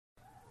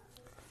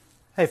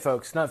Hey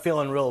folks, not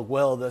feeling real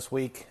well this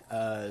week.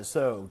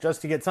 So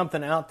just to get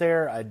something out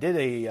there, I did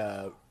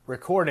a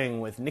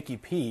recording with Nikki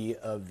P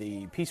of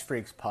the Peace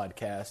Freaks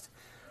podcast,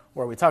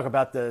 where we talk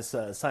about this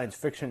science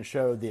fiction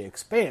show, The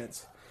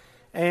Expanse,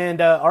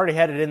 and already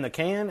had it in the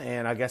can.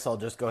 And I guess I'll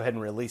just go ahead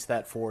and release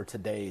that for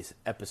today's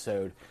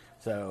episode.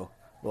 So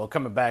we'll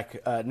come back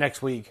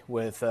next week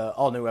with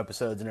all new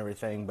episodes and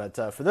everything.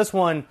 But for this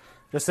one,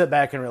 just sit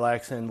back and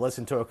relax and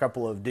listen to a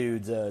couple of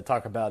dudes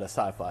talk about a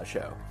sci-fi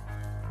show.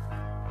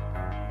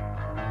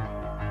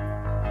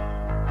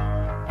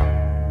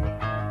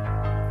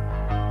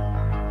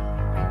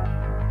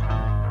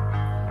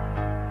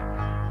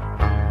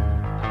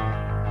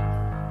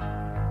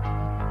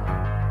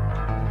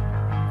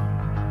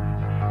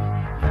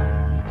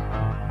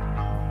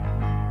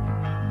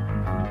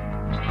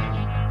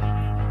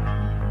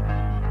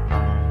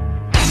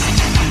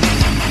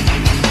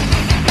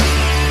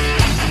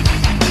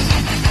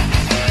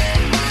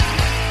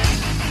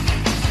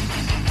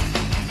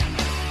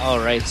 All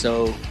right,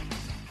 so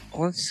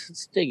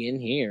let's dig in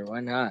here.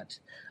 Why not?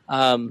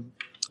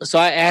 So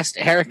I asked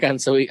Eric on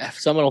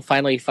someone will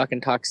finally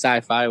fucking talk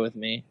sci-fi with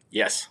me.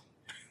 Yes.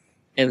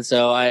 And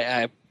so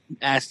I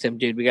asked him,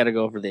 dude, we got to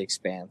go over The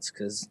Expanse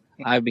because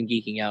I've been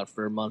geeking out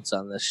for months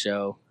on this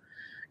show.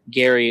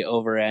 Gary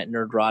over at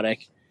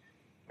Nerdrotic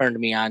turned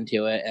me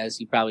onto it, as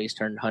he probably has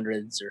turned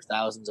hundreds or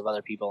thousands of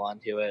other people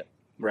onto it.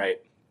 Right.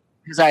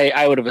 Because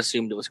I would have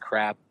assumed it was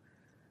crap.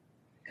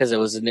 Because it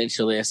was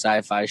initially a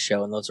sci-fi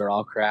show, and those are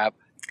all crap.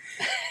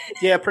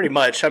 Yeah, pretty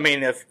much. I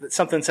mean, if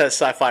something says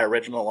sci-fi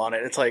original on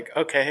it, it's like,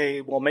 okay,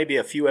 well, maybe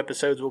a few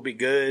episodes will be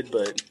good,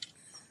 but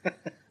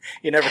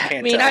you never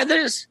can tell.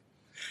 There's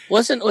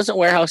wasn't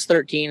Warehouse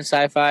 13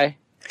 sci-fi?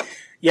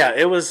 Yeah,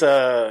 it was.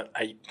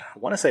 I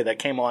want to say that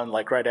came on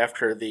like right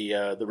after the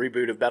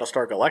reboot of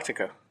Battlestar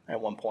Galactica at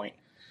one point.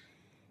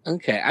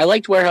 Okay, I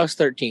liked Warehouse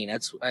 13.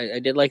 I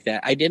did like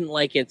that. I didn't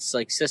like its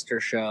like sister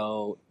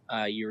show,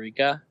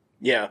 Eureka.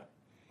 Yeah.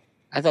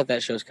 I thought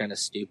that show was kind of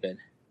stupid.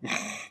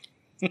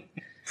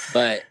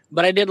 but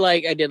I did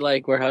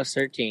like Warehouse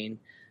 13.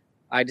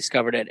 I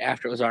discovered it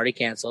after it was already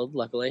canceled,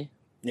 luckily.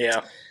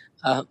 Yeah.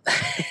 Um,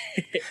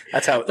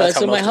 that's how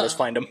most of us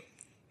find them.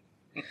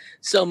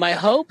 So my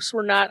hopes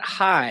were not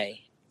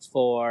high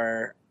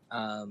for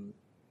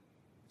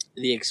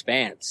The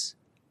Expanse.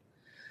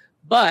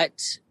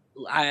 But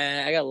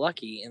I got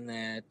lucky in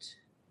that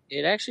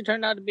it actually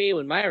turned out to be,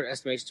 in my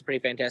estimation, a pretty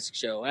fantastic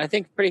show. And I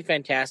think pretty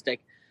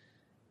fantastic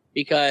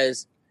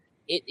because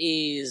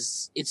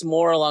it's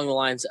more along the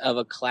lines of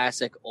a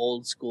classic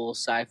old school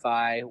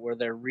sci-fi where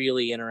they're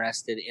really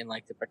interested in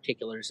like the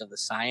particulars of the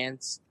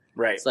science.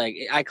 Right. It's like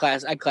I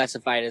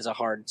classify it as a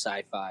hard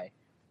sci-fi.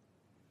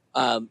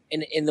 And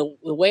the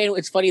way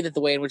it's funny that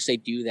the way in which they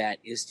do that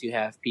is to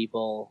have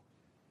people.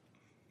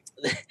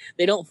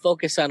 They don't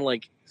focus on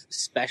like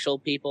special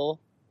people.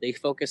 They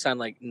focus on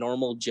like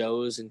normal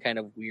Joes in kind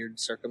of weird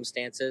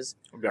circumstances,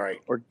 right,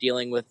 or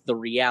dealing with the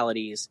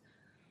realities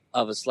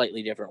of a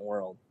slightly different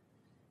world.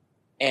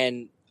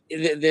 And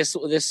this,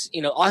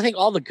 I think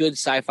all the good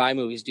sci-fi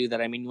movies do that.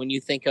 I mean, when you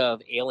think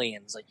of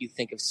aliens, like you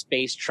think of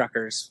space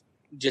truckers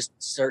just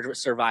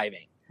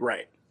surviving.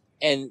 Right.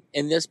 And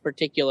this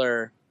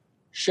particular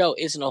show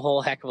isn't a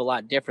whole heck of a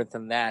lot different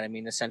than that. I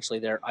mean, essentially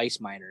they're ice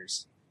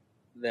miners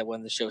that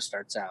when the show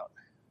starts out.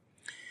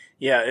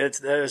 Yeah,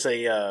 there's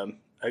a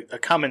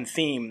common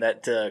theme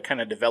that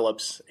kind of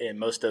develops in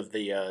most of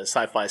the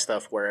sci-fi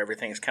stuff where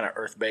everything's kind of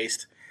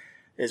Earth-based.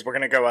 Is we're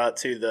going to go out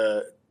to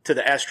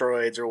the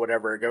asteroids or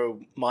whatever, go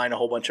mine a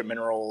whole bunch of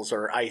minerals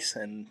or ice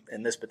in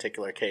this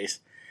particular case,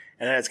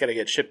 and then it's got to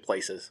get shipped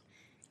places.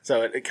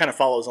 So it kind of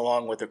follows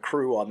along with the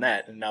crew on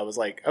that, and I was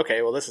like,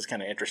 okay, well, this is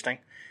kind of interesting.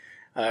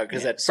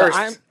 Because at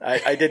first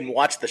I didn't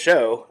watch the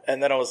show,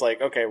 and then I was like,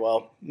 okay,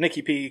 well,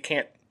 Nikki P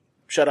can't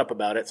shut up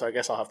about it, so I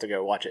guess I'll have to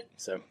go watch it.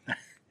 So,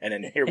 and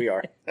then here we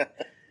are.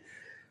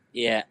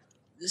 Yeah.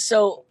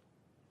 So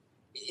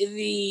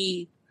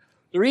the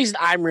reason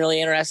I'm really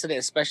interested in,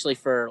 especially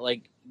for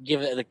like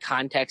given the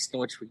context in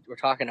which we're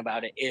talking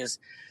about it, is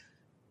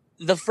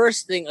the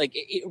first thing, like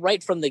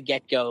right from the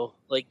get-go,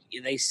 like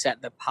they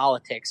set the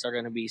politics are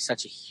going to be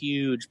such a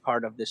huge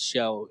part of this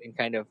show and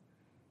kind of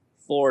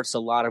force a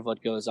lot of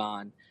what goes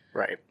on.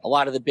 Right. A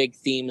lot of the big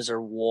themes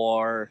are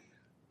war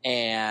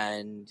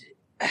and,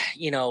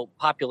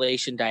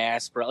 population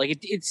diaspora.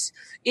 Like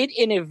it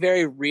in a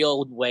very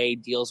real way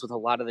deals with a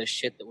lot of the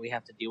shit that we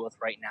have to deal with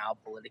right now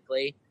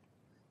politically.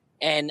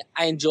 And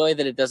I enjoy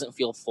that it doesn't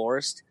feel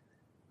forced.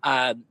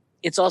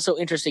 It's also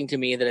interesting to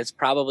me that it's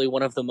probably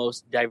one of the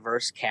most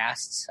diverse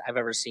casts I've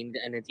ever seen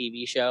in a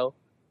TV show.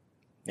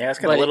 Yeah, it's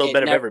got a little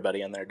bit of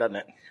everybody in there, doesn't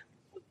it?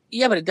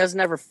 Yeah, but it doesn't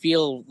ever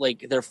feel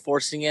like they're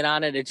forcing it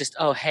on it. It just,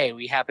 oh, hey,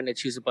 we happen to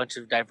choose a bunch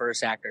of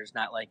diverse actors,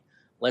 not like,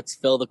 let's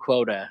fill the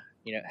quota,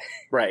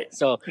 Right.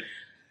 So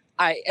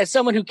as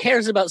someone who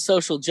cares about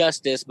social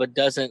justice but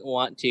doesn't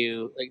want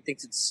to, like,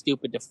 thinks it's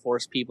stupid to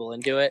force people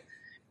into it,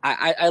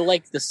 I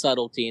like the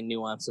subtlety and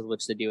nuance of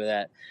which they do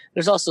that.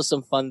 There's also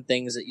some fun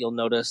things that you'll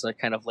notice like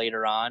kind of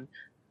later on.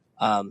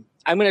 I'm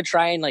going to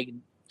try and like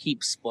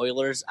keep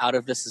spoilers out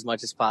of this as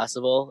much as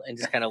possible and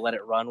just kind of let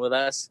it run with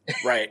us.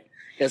 Right.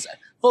 Because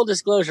full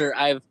disclosure,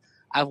 I've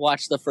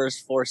watched the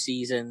first 4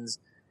 seasons,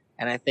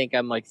 and I think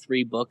I'm like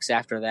 3 books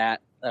after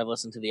that. I've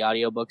listened to the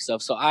audiobook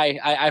stuff, so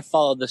I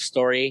followed the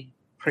story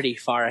pretty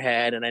far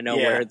ahead, and I know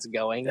where it's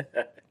going.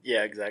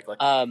 Yeah, exactly.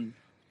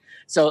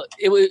 So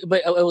it was,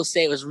 but I will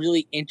say it was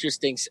really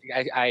interesting.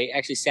 I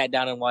actually sat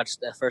down and watched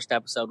the first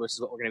episode, which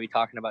is what we're going to be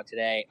talking about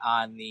today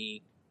on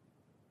the,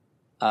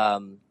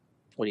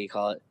 what do you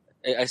call it?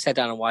 I sat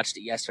down and watched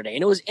it yesterday,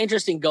 and it was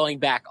interesting going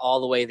back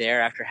all the way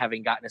there after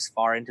having gotten as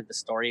far into the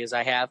story as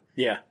I have.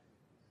 Yeah.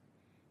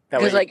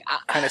 That way, like,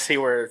 kind of see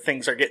where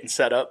things are getting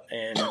set up,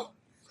 and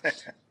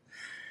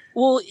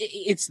well,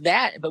 it's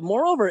that, but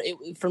moreover,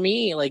 for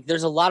me, like,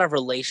 there's a lot of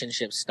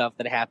relationship stuff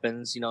that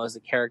happens, as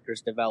the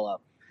characters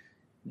develop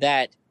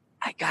that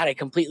I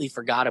completely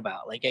forgot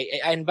about. Like,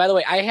 and by the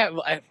way,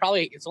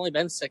 it's only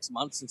been 6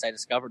 months since I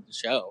discovered the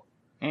show.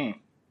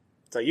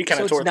 So you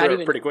kind of tore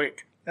through it pretty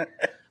quick.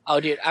 Oh,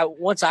 dude!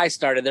 Once I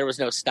started, there was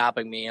no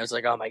stopping me. I was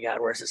like, "Oh my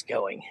god, where's this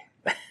going?"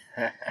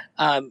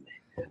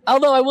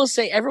 Although I will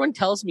say, everyone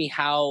tells me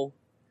how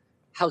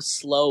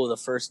slow the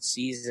first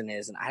season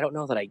is, and I don't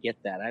know that I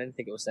get that. I didn't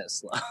think it was that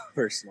slow,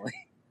 personally.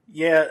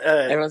 Yeah,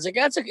 everyone's like,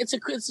 it's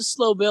a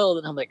slow build,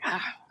 and I'm like,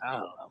 I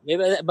don't know.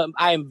 Maybe, but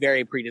I am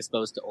very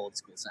predisposed to old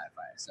school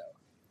sci-fi. So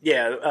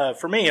yeah,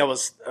 for me, I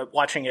was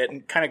watching it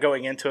and kind of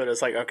going into it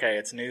as like, okay,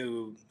 it's a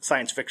new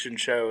science fiction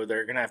show.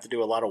 They're going to have to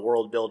do a lot of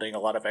world building, a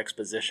lot of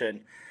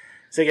exposition.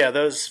 So yeah,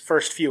 those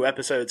first few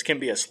episodes can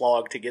be a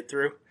slog to get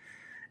through.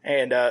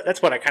 And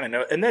that's what I kind of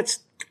know. And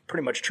that's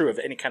pretty much true of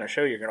any kind of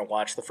show you're going to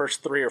watch. The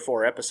first 3 or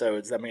 4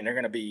 episodes, I mean, they're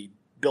going to be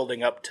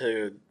building up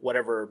to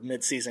whatever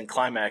mid-season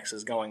climax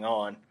is going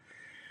on.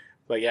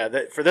 But yeah,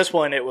 for this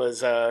one, it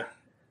was, I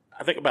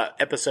think about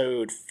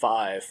episode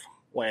 5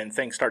 when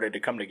things started to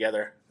come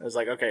together. It was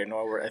like, okay,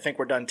 no, I think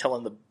we're done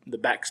telling the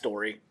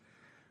backstory.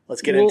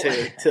 Let's get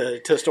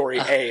into story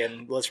A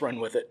and let's run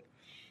with it.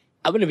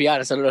 I'm going to be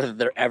honest. I don't know if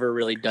they're ever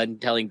really done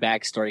telling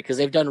backstory, because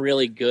they've done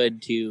really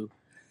good to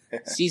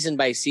season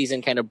by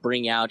season kind of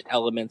bring out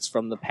elements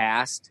from the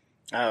past.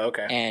 Oh,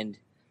 okay. And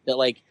that,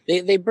 like,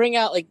 they bring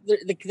out, like,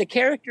 the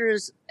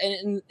characters,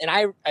 and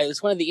I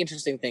it's one of the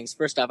interesting things.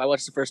 First off, I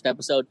watched the first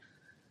episode.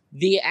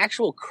 The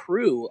actual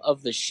crew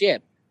of the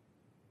ship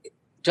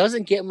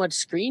doesn't get much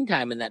screen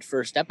time in that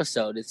first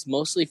episode. It's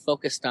mostly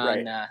focused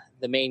on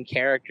the main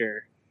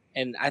character.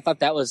 And I thought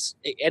that was,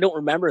 I don't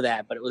remember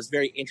that, but it was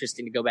very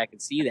interesting to go back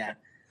and see that.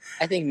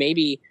 I think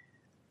maybe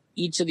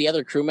each of the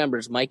other crew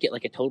members might get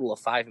like a total of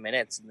 5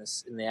 minutes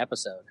in the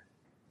episode.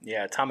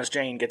 Yeah, Thomas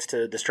Jane gets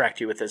to distract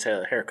you with his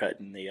haircut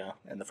in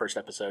the first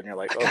episode, and you're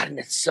like, God, and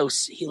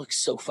he looks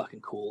so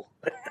fucking cool.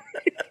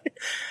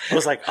 I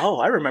was like, oh,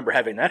 I remember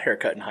having that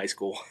haircut in high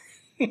school.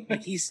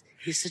 Like, he's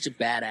such a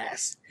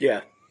badass.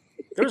 Yeah.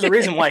 There was a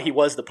reason why he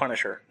was the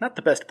Punisher. Not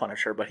the best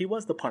Punisher, but he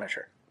was the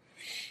Punisher.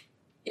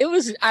 It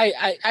was.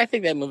 I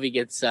think that movie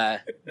gets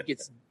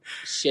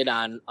shit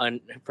on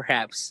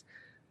perhaps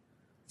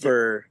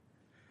for.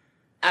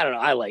 I don't know.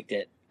 I liked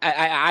it.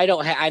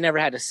 I never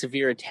had a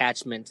severe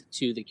attachment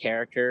to the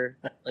character.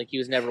 Like, he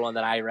was never one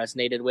that I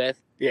resonated with.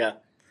 Yeah.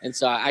 And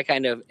so I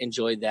kind of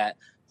enjoyed that.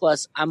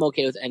 Plus, I'm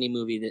okay with any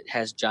movie that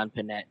has John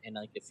Panette in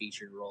like a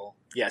featured role.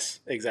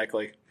 Yes,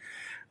 exactly.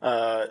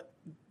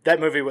 That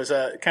movie was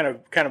kind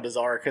of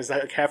bizarre, because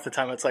half the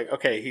time it's like,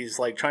 okay, he's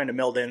like trying to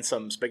meld in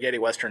some spaghetti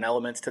western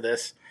elements to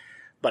this,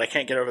 but I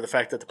can't get over the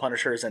fact that the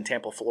Punisher is in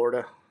Tampa,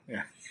 Florida.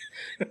 Yeah.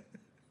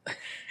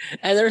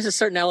 And there's a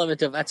certain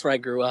element of that's where I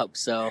grew up,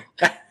 so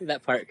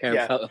that part kind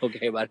of felt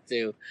okay about it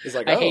too. It's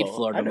like, I hate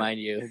Florida, mind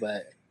you,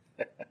 but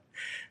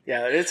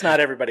yeah, it's not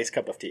everybody's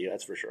cup of tea,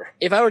 that's for sure.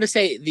 If I were to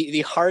say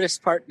the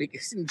hardest part,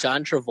 isn't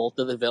John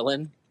Travolta the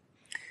villain?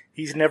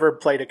 He's never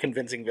played a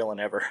convincing villain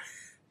ever.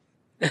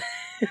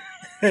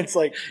 It's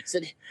like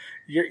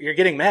you're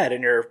getting mad,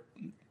 and your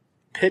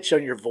pitch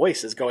on your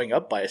voice is going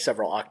up by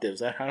several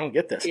octaves. I don't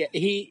get this. Yeah,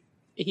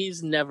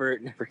 he's never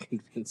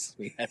convinced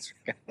me. That's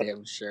for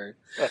goddamn sure.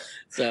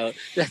 So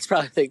that's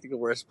probably, I think, the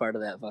worst part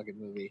of that fucking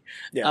movie.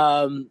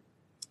 Yeah.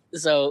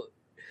 So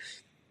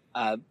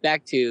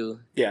back to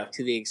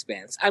The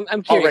Expanse.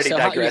 I'm curious. Already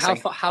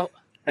digressing.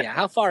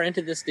 How far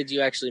into this did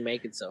you actually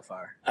make it so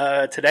far?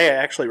 Today I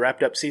actually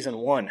wrapped up season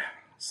 1.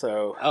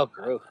 So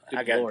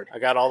I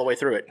got all the way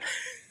through it.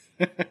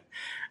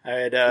 I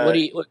had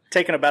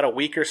taken about a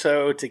week or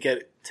so to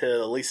get to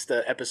at least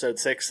episode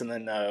 6, and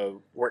then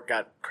work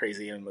got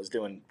crazy and was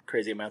doing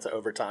crazy amounts of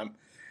overtime.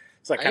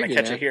 So I kind of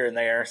catch it here and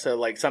there. So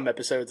like some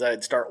episodes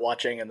I'd start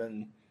watching and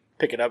then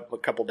pick it up a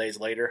couple days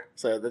later.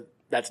 So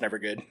that's never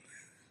good.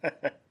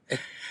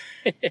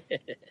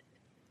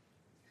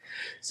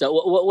 So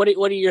what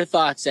are your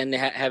thoughts on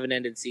having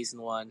ended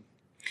season 1?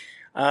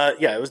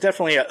 Yeah, it was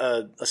definitely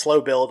a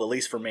slow build, at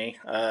least for me.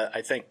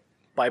 I think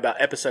by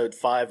about episode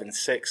 5 and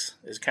 6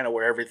 is kind of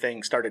where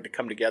everything started to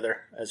come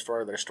together as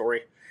far as their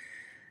story.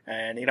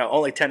 And,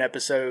 only 10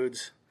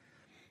 episodes.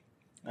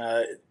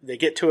 They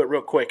get to it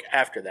real quick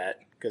after that,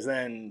 because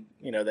then,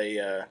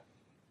 they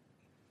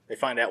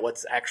find out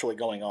what's actually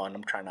going on.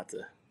 I'm trying not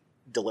to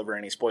deliver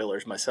any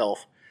spoilers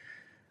myself.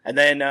 And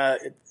then a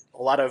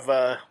lot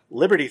of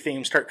Liberty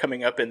themes start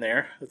coming up in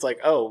there. It's like,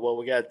 oh, well,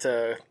 we got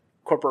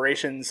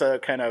corporations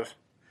kind of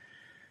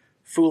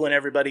fooling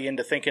everybody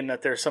into thinking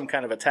that there's some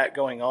kind of attack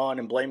going on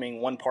and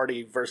blaming one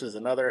party versus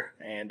another.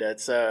 And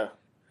it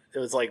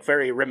was like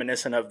very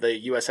reminiscent of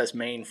the USS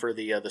Maine for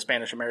the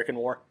Spanish-American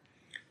War.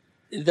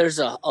 There's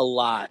a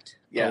lot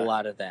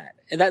of that,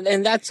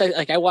 and that's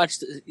like I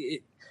watched.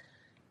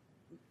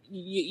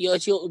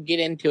 You'll get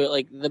into it,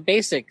 like the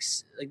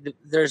basics. Like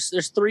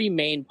there's three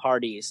main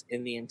parties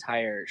in the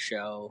entire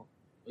show.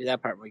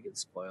 That part we can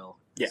spoil.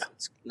 Yeah,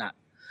 it's not.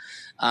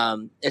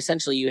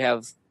 Essentially, you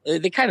have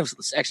they kind of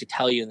actually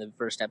tell you in the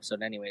first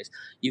episode, anyways.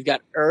 You've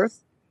got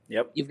Earth.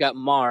 Yep. You've got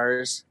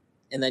Mars,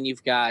 and then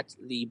you've got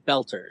the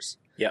Belters.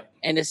 Yep.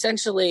 And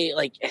essentially,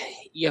 like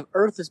you have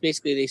Earth is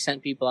basically they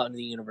sent people out into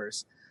the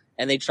universe.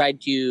 And they tried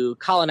to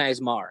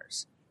colonize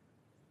Mars.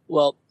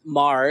 Well,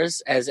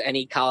 Mars, as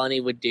any colony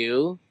would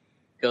do,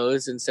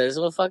 goes and says,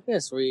 well, fuck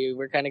this.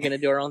 We're kind of going to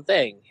do our own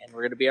thing. And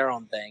we're going to be our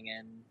own thing.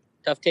 And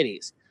tough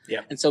titties.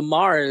 Yeah. And so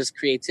Mars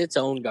creates its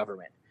own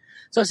government.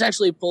 So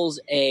essentially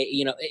pulls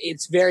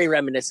it's very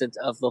reminiscent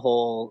of the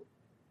whole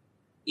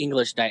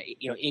English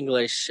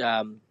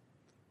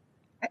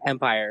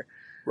empire.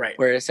 Right.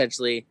 Where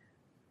essentially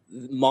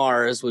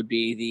Mars would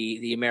be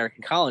the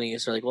American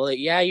colonies are like, well,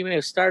 yeah, you may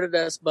have started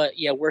us, but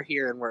yeah, we're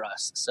here and we're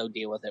us. So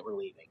deal with it. We're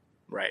leaving.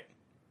 Right.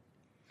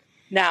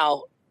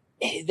 Now,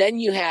 then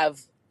you have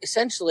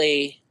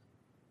essentially,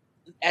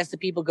 as the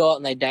people go out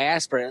in the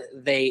diaspora,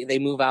 they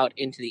move out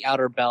into the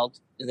outer belt,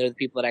 and they're the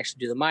people that actually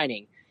do the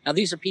mining. Now,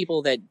 these are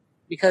people that,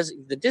 because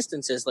the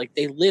distances, like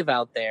they live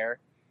out there,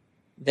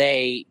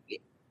 they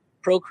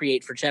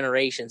procreate for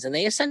generations, and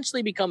they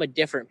essentially become a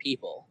different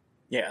people.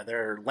 Yeah,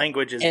 their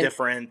language is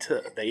different.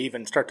 They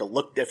even start to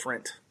look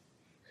different.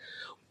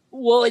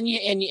 Well, and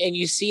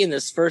you see in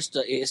this first,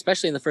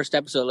 especially in the first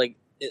episode, like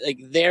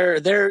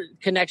their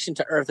connection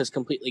to Earth is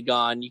completely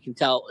gone. You can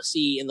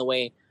see in the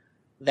way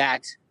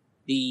that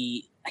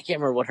I can't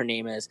remember what her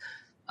name is,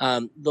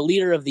 the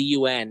leader of the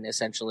UN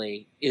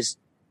essentially is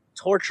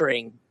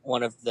torturing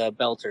one of the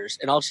Belters,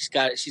 and all she's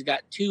got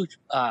two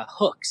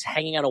hooks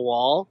hanging on a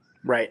wall,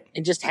 right,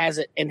 and just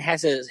has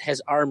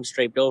has arms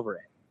draped over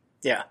it.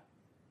 Yeah.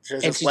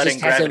 Just letting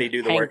gravity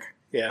do the work.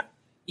 Yeah.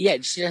 Yeah,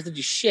 she doesn't have to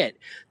do shit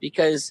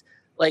because,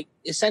 like,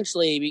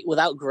 essentially,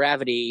 without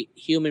gravity,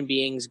 human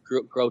beings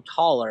grow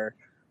taller,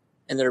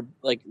 and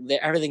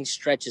everything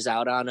stretches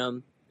out on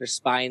them. Their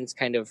spines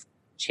kind of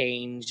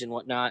change and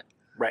whatnot.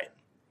 Right.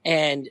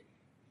 And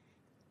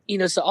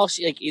so all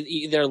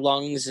their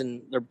lungs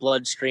and their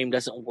bloodstream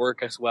doesn't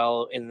work as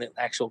well in the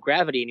actual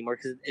gravity anymore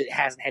because it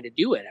hasn't had to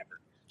do it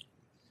ever.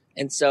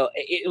 And so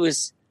it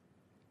was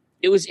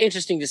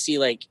interesting to see,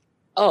 like,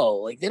 oh,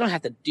 like they don't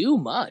have to do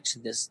much.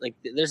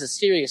 There's a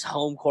serious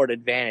home court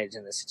advantage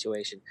in this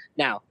situation.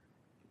 Now,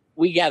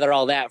 we gather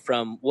all that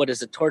from what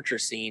is a torture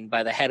scene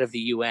by the head of the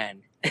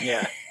UN.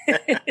 Yeah.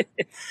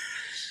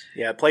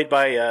 Yeah, played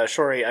by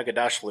Shori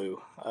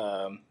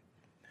Agudashlu,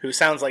 who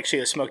sounds like she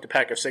has smoked a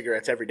pack of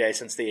cigarettes every day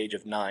since the age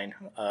of 9.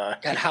 God,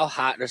 how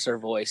hot is her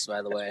voice,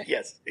 by the way?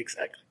 Yes,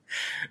 exactly.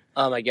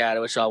 Oh my God, I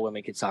wish all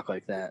women could talk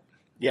like that.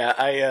 Yeah,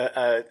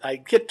 I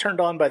get turned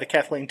on by the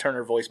Kathleen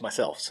Turner voice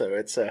myself, so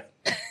it's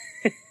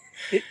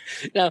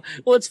Now,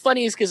 what's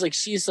funny is because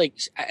she's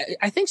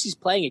I think she's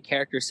playing a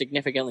character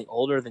significantly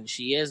older than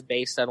she is,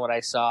 based on what I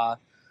saw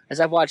as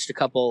I've watched a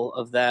couple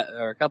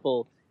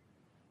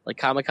like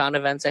Comic-Con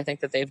events I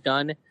think that they've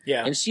done.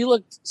 Yeah, and she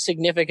looked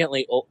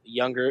significantly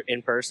younger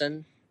in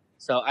person,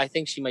 so I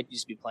think she might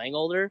just be playing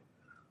older,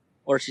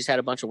 or she's had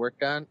a bunch of work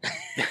done.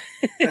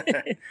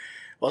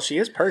 Well, she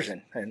is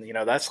Persian, and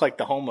that's like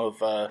the home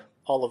of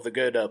all of the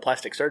good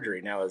plastic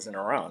surgery now is in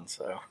Iran.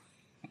 So.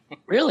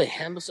 Really?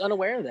 I'm just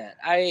unaware of that.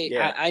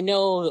 I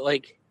know,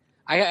 like,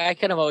 I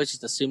kind of always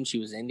just assumed she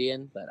was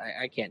Indian, but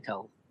I can't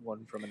tell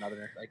one from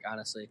another, like,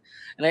 honestly.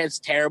 And it's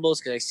terrible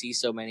because I see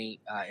so many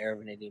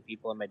Arab and Indian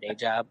people in my day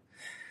job.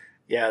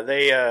 Yeah,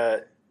 they,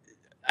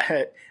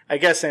 I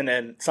guess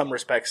in some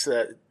respects,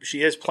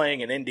 she is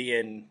playing an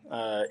Indian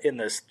in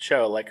this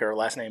show. Like, her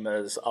last name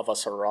is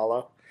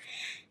Avasarala.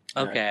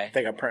 Okay. I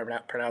think I'm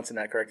pronouncing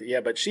that correctly.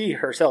 Yeah, but she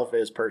herself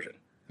is Persian.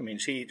 I mean,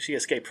 she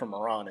escaped from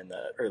Iran in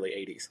the early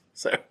 80s.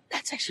 So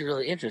that's actually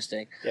really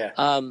interesting. Yeah.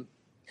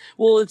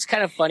 Well, it's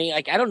kind of funny.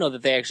 Like, I don't know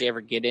that they actually ever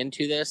get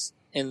into this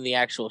in the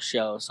actual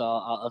show. So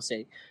I'll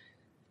say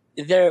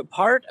they're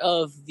part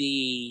of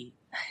the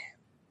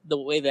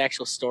way the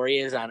actual story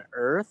is on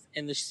Earth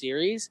in the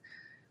series.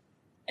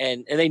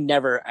 And they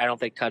never, I don't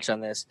think, touch on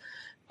this.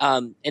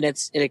 And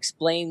it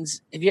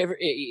explains, have you ever,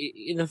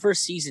 in the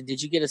first season,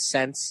 did you get a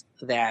sense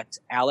that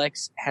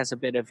Alex has a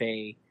bit of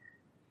a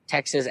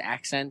Texas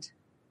accent?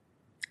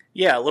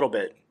 Yeah, a little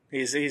bit.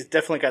 He's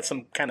definitely got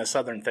some kind of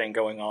Southern thing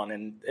going on,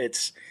 and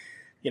it's,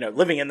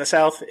 living in the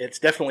South, it's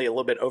definitely a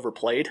little bit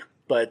overplayed,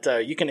 but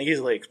you can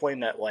easily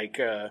explain that,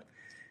 like...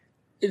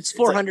 it's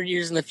 400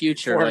 years in the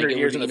future. 400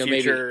 years in the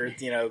future,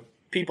 maybe...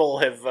 people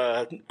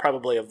have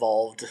probably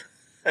evolved.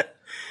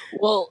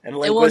 Well, and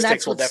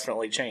linguistics will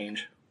definitely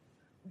change.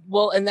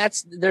 Well, and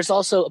there's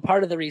also a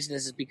part of the reason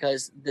is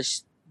because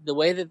the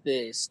way that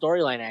the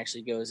storyline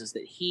actually goes is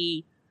that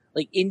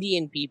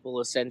Indian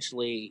people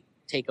essentially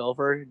take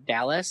over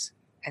Dallas,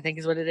 I think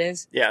is what it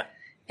is. Yeah.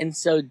 And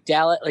so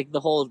Dallas,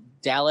 the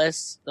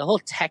whole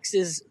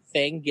Texas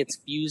thing gets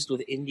fused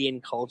with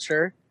Indian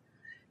culture.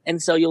 And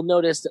so you'll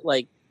notice that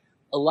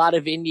a lot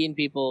of Indian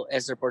people,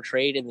 as they're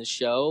portrayed in the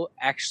show,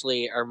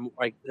 actually are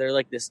they're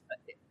like this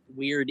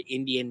weird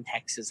Indian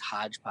Texas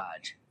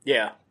hodgepodge.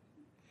 Yeah.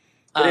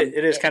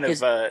 It is kind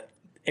of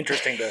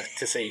interesting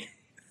to see.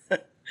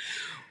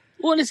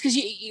 Well, it's because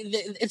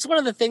it's one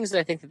of the things that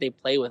I think that they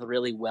play with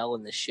really well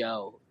in the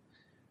show.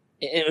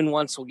 And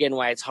once again,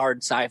 why it's hard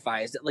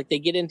sci-fi is that they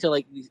get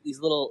into these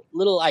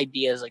little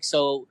ideas,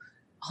 so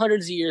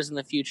hundreds of years in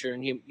the future,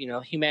 and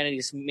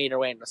humanity's made our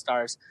way into the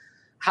stars.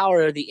 How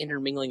are the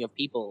intermingling of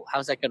people?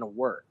 How's that going to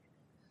work?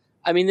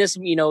 I mean, this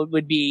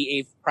would be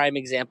a prime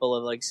example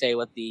of say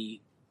what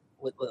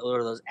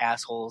are those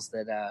assholes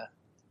that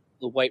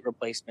the white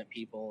replacement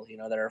people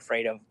that are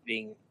afraid of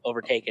being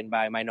overtaken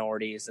by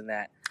minorities and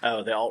that.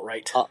 Oh, the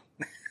alt-right.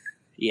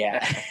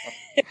 Yeah.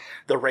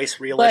 The race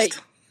realist.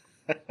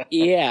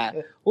 Yeah.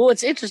 Well,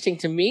 what's interesting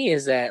to me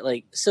is that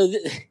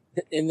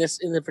in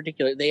the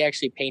particular, they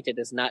actually paint it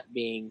as not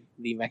being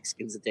the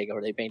Mexicans that take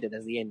over. They paint it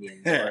as the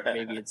Indians, or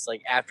maybe it's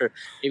after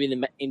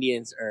the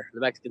Indians or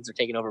the Mexicans are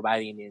taken over by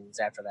the Indians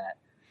after that.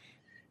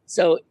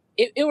 So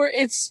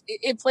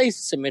it plays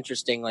some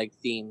interesting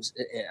themes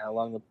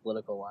along the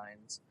political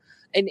lines,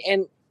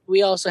 and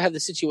we also have the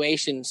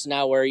situations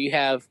now where you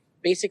have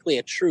basically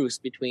a truce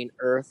between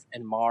Earth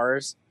and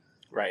Mars,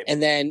 right?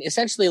 And then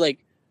essentially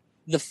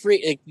the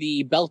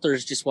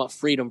Belters just want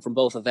freedom from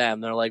both of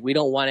them. They're we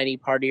don't want any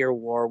party or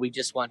war. We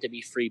just want to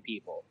be free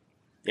people.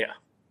 Yeah.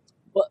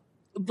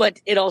 But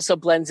it also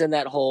blends in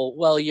that whole,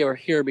 well, you're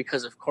here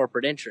because of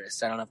corporate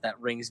interests. I don't know if that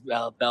rings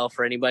a bell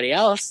for anybody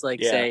else.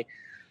 Say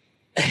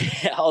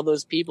all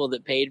those people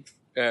that paid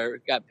or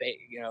got paid,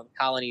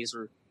 colonies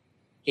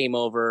came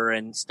over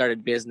and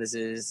started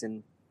businesses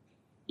and,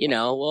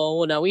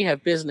 well, now we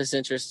have business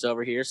interests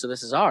over here. So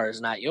this is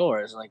ours, not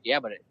yours. Yeah,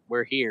 but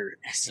we're here.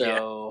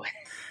 So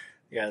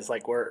yeah, it's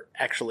we're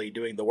actually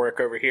doing the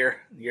work over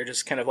here. You're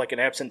just kind of like an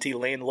absentee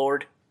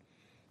landlord.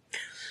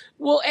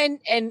 Well, and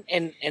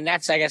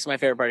that's, I guess, my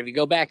favorite part. If you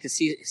go back to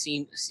see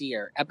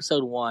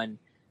episode 1,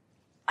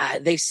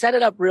 they set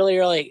it up really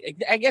early.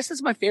 I guess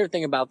that's my favorite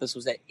thing about this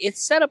was that it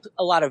set up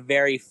a lot of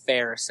very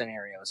fair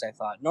scenarios, I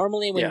thought.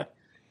 Normally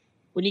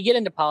when you get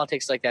into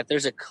politics like that,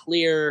 there's a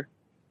clear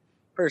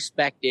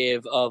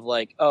perspective of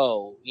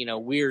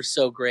we're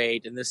so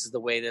great and this is the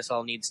way this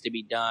all needs to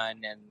be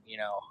done and,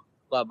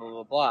 blah, blah,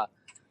 blah, blah.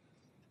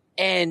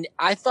 And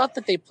I thought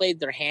that they played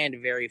their hand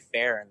very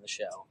fair in the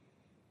show.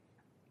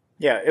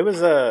 Yeah, it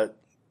was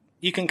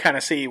you can kind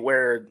of see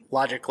where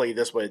logically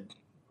this would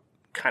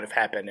kind of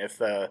happen.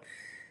 If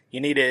you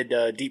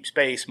needed deep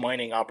space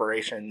mining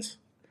operations,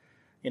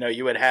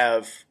 you would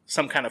have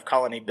some kind of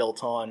colony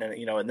built on, and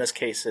in this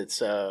case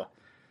it's a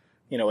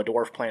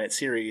dwarf planet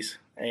Ceres,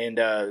 and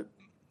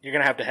you're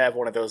going to have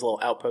one of those little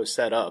outposts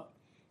set up,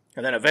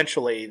 and then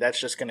eventually that's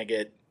just going to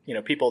get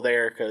people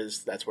there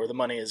because that's where the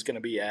money is going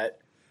to be at.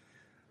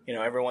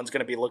 Everyone's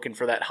going to be looking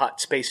for that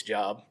hot space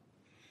job.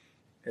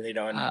 And,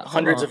 and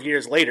hundreds of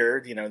years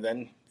later,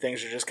 then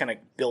things are just kind of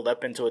build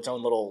up into its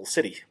own little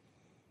city.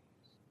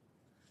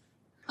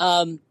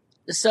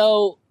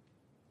 So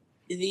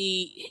it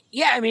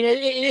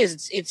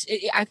is.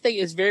 I think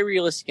it's very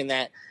realistic in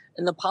that,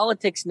 and the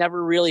politics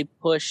never really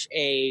push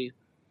a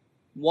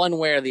one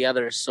way or the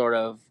other sort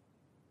of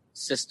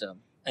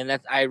system. And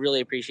I really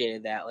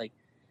appreciated that.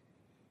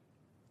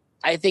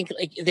 I think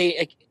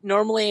they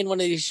normally in one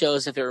of these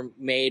shows, if it were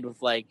made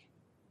with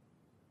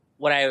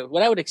what I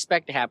would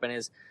expect to happen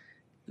is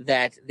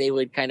that they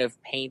would kind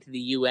of paint the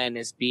UN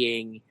as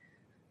being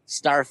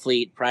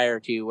Starfleet prior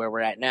to where we're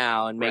at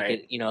now and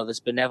make it, this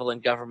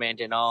benevolent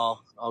government and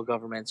all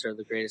governments are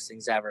the greatest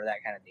things ever,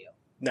 that kind of deal.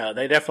 No,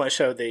 they definitely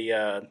show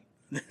the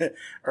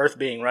Earth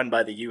being run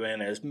by the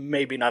UN as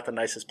maybe not the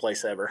nicest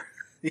place ever.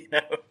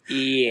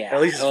 Yeah.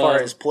 At least as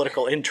far as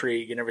political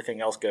intrigue and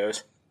everything else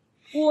goes.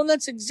 Well, and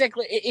that's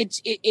exactly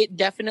it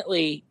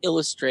definitely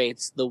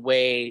illustrates the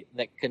way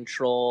that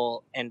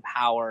control and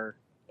power,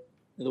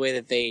 the way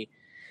that they,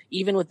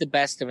 even with the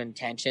best of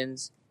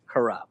intentions,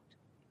 corrupt.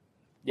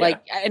 Yeah.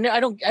 I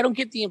don't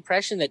get the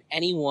impression that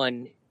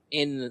anyone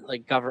in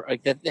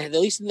government, that at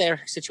least in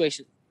their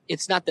situation,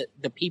 it's not that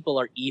the people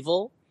are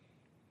evil.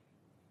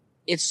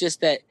 It's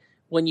just that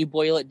when you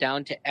boil it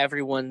down to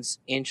everyone's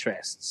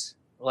interests,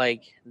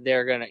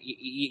 they're gonna,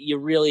 you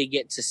really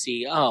get to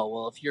see, oh,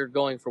 well, if you're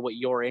going for what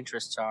your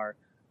interests are,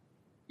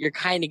 you're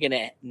kind of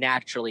gonna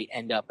naturally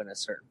end up in a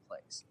certain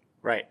place.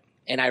 Right.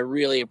 And I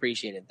really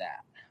appreciated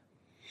that.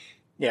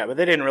 Yeah, but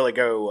they didn't really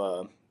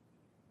go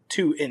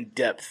too in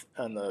depth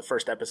on the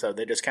first episode.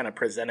 They just kind of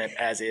present it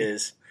as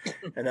is,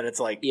 and then it's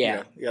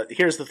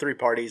here's the three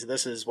parties.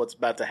 This is what's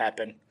about to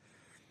happen.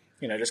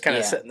 Just kind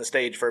of setting the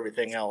stage for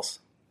everything else.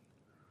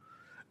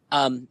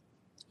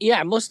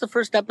 Yeah, most of the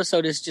first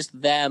episode is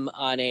just them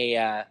on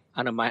a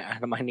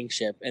mining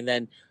ship, and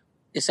then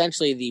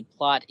essentially the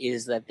plot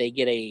is that they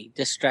get a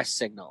distress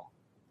signal,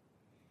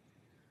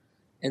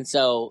 and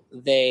so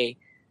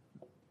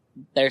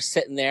they're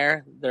sitting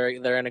there,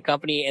 they're in a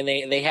company, and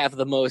they have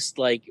the most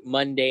like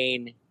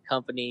mundane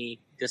company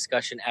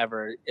discussion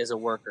ever as a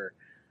worker.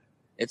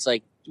 It's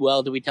like,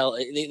 well, do we tell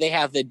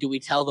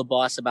the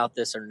boss about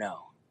this or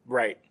no?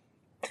 Right.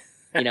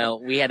 You know,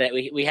 we had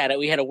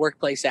a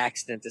workplace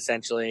accident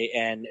essentially,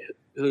 and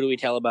who do we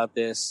tell about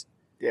this?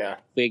 Yeah. If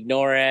we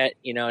ignore it,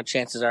 you know,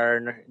 chances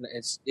are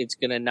it's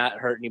gonna not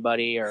hurt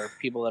anybody, or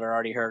people that are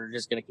already hurt are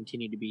just gonna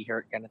continue to be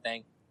hurt, kind of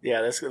thing.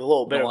 Yeah, that's a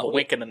little bit of a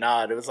wink and a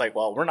nod. It was like,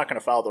 well, we're not going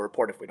to file the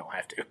report if we don't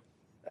have to.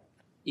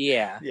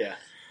 Yeah. Yeah.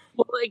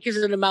 Well, because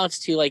it amounts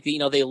to like, you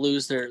know, they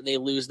lose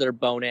their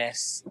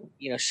bonus,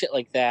 you know, shit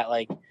like that,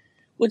 like,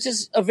 which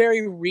is a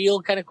very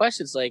real kind of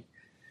question. It's like,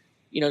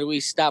 you know, do we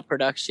stop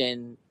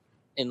production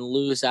and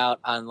lose out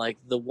on like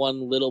the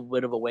one little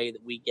bit of a way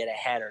that we get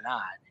ahead or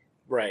not?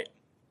 Right.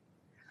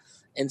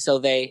 And so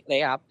they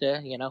opt to,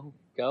 you know,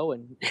 go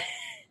and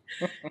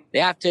they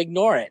have to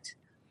ignore it.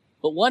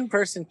 But one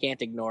person can't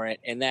ignore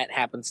it, and that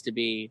happens to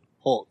be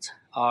Holt,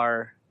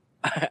 our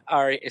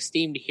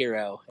esteemed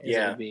hero, as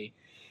it would be,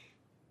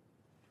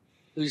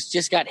 who's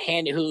just got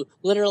handed, who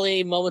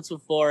literally moments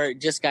before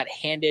just got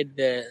handed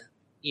the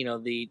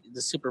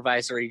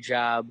supervisory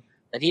job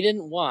that he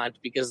didn't want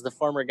because the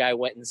former guy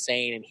went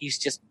insane, and he's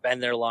just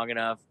been there long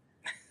enough.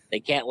 They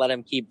can't let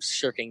him keep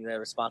shirking the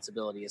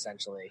responsibility,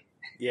 essentially.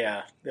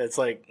 Yeah, it's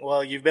like,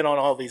 well, you've been on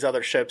all these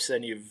other ships,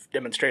 and you've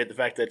demonstrated the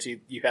fact that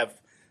you have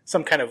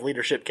some kind of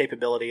leadership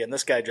capability, and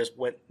this guy just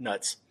went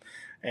nuts,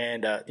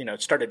 and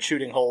started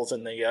shooting holes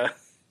in the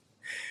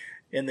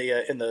in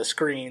the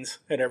screens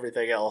and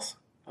everything else.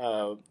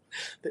 I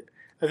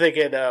think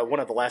in one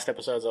of the last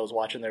episodes I was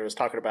watching, there was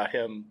talking about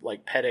him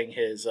like petting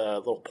his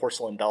little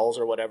porcelain dolls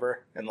or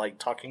whatever, and like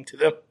talking to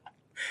them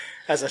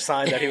as a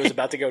sign that he was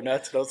about to go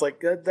nuts. And I was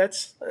like,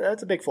 that's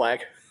a big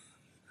flag.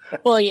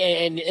 Well, yeah,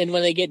 and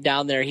when they get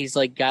down there, he's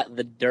like got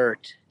the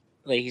dirt.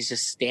 Like he's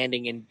just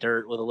standing in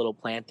dirt with a little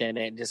plant in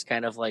it and just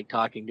kind of like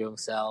talking to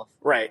himself.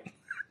 Right.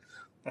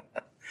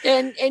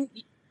 and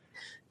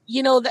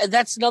you know,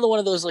 that's another one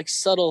of those like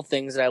subtle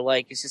things that I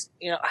like. It's just,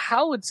 you know,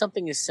 how would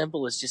something as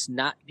simple as just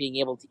not being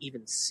able to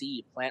even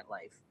see plant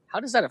life,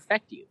 how does that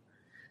affect you?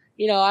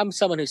 You know, I'm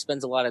someone who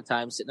spends a lot of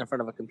time sitting in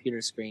front of a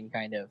computer screen,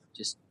 kind of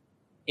just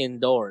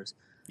indoors.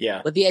 Yeah.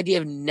 But the idea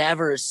of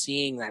never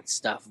seeing that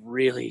stuff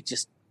really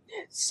just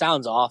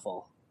sounds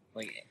awful.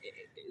 Like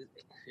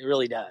it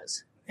really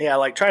does. Yeah,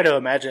 like try to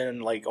imagine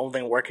like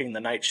only working the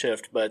night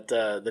shift, but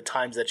the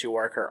times that you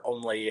work are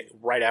only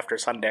right after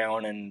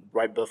sundown and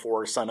right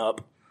before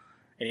sunup,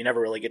 and you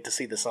never really get to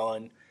see the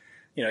sun.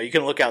 You know, you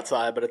can look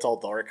outside, but it's all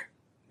dark.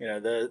 You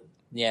know,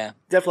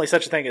 definitely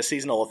such a thing as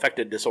seasonal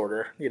affective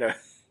disorder. You know,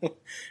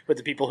 with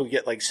the people who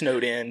get like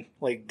snowed in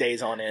like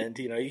days on end.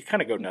 You know, you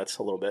kind of go nuts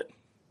a little bit.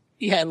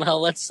 Yeah, no,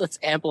 let's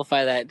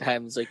amplify that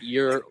times like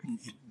you're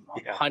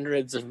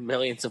hundreds of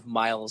millions of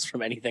miles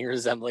from anything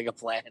resembling a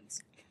plant.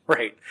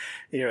 Right.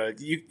 You know,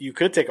 you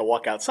could take a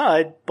walk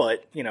outside,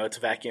 but, you know, it's a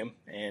vacuum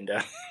and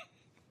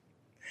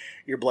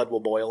your blood will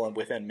boil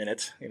within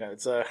minutes. You know,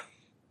 it's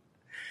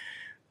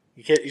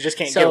you just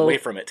can't get away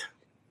from it.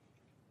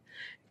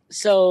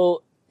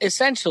 So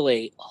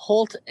essentially,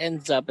 Holt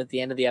ends up at the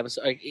end of the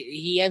episode,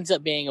 he ends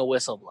up being a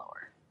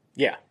whistleblower.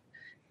 Yeah.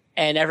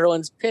 And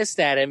everyone's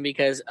pissed at him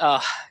because,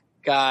 oh,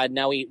 God,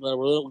 now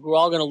we're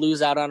all going to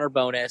lose out on our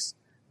bonus.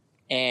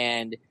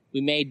 And we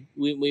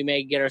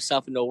may get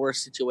ourselves into a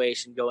worse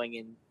situation going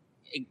in,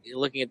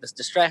 looking at this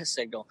distress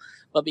signal.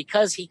 But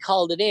because he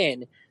called it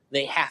in,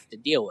 they have to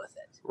deal with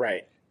it.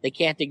 Right. They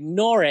can't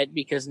ignore it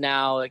because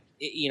now,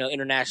 you know,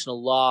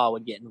 international law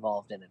would get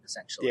involved in it,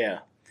 essentially. Yeah.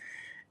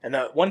 And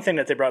the one thing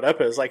that they brought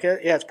up is like, yeah,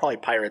 it's probably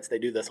pirates. They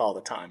do this all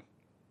the time.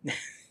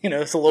 You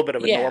know, it's a little bit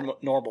of a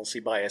normalcy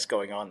bias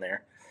going on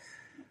there.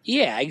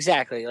 Yeah,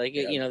 exactly. Like,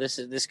 you know,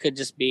 this could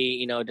just be,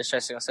 you know,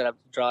 distress signal set up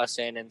to draw us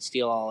in and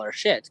steal all our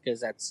shit, because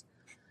that's,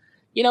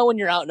 you know, when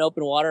you're out in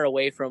open water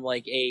away from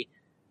like a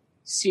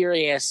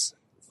serious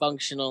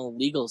functional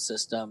legal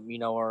system, you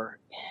know, or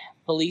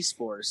police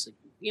force,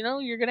 you know,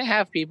 you're going to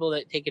have people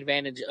that take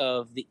advantage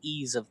of the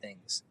ease of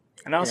things.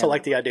 And I also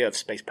like the idea of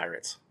space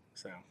pirates.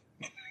 So,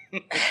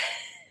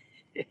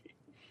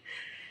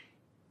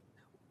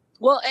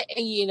 well,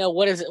 you know,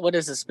 what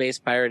is a space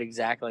pirate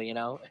exactly? You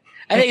know,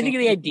 I think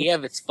the idea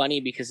of it's funny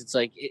because it's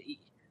like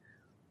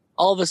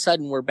all of a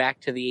sudden we're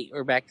back to the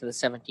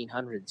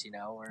 1700s. You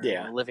know,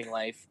 we're living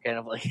life kind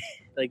of like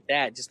like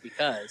that just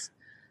because.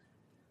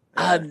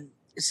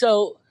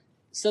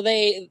 So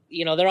they,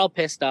 you know, they're all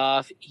pissed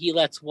off. He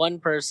lets one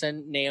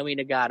person, Naomi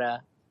Nagata,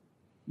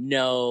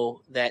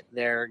 know that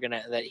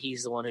that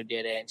he's the one who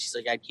did it, and she's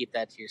like, "I'd keep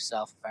that to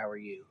yourself if I were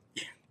you."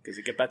 Because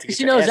you get about to get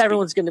she knows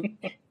everyone's gonna,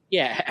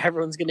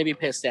 everyone's gonna be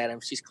pissed at him.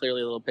 She's clearly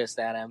a little pissed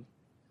at him,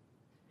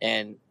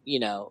 and you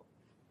know,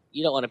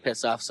 you don't want to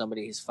piss off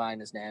somebody as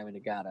fine as Naomi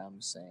Nagata. I'm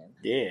just saying.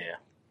 Yeah,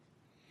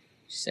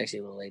 she's a sexy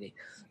little lady.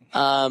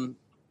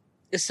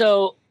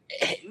 So,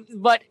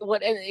 but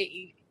what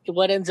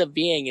ends up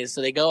being is,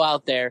 so they go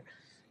out there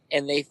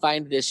and they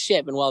find this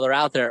ship, and while they're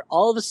out there,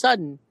 all of a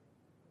sudden,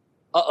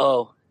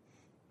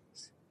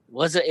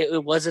 was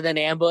it an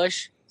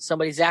ambush?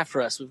 Somebody's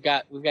after us. We've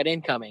got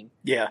incoming.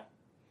 Yeah.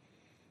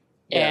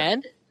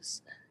 And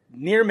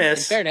near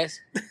miss. In fairness,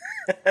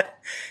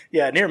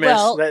 yeah, near miss.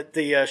 Well, that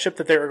the ship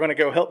that they were going to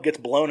go help gets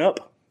blown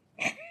up.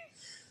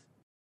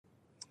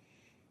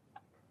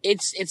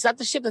 It's not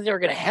the ship that they were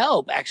going to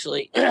help.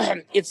 Actually,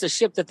 it's the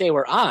ship that they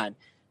were on,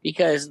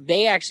 because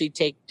they actually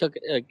take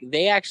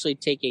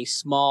a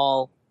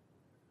small,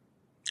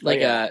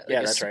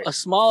 a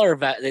smaller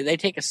they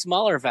take a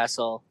smaller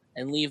vessel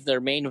and leave their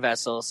main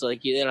vessel, so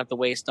like you don't have to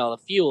waste all the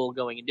fuel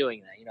going and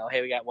doing that. You know,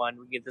 hey, we got one,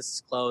 we get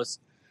this close,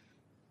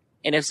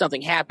 and if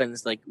something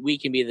happens, like we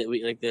can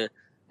be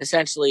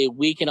essentially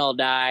we can all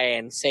die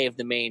and save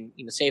the main,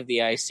 save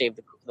the ice, save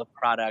the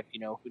product. You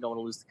know, we don't want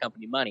to lose the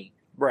company money.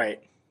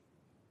 Right.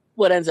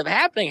 What ends up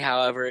happening,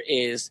 however,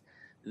 is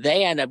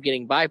they end up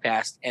getting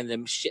bypassed, and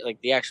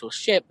the actual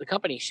ship, the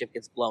company ship,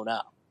 gets blown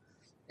up.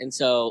 And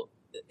so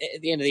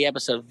at the end of the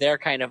episode, they're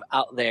kind of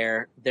out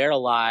there, they're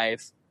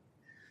alive,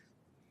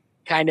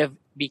 kind of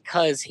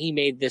because he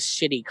made this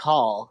shitty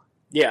call.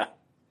 Yeah.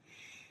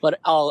 But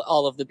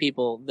all of the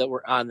people that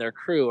were on their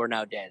crew are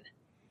now dead.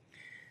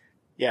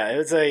 Yeah, it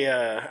was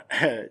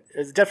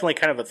it's definitely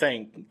kind of a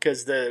thing,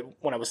 because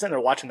when I was sitting there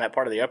watching that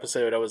part of the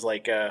episode, I was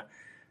like,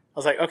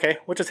 okay,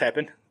 what just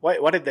happened?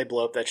 Why did they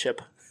blow up that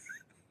ship?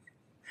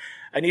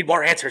 I need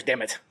more answers,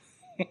 damn it.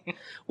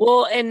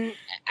 Well, and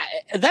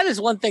that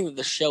is one thing that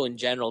the show in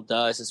general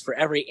does, is for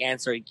every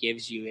answer it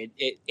gives you,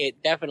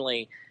 it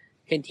definitely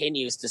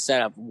continues to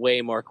set up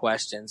way more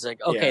questions.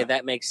 Like, okay, yeah,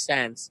 that makes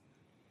sense,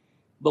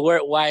 but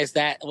why is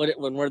that?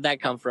 Where'd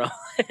that come from?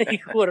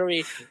 What are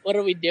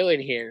we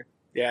doing here?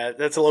 Yeah,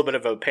 that's a little bit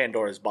of a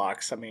Pandora's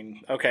box. I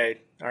mean, okay,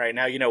 all right,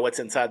 now you know what's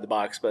inside the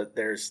box, but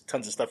there's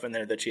tons of stuff in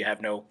there that you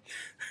have no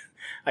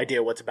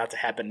idea what's about to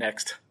happen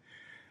next.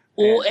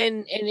 Well,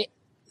 and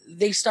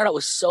they start out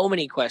with so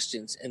many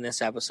questions in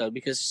this episode,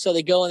 because so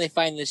they go and they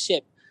find this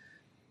ship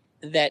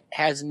that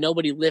has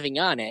nobody living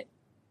on it,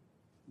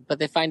 but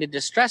they find a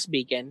distress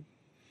beacon.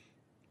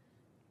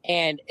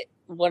 And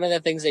one of the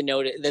things they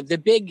noted, the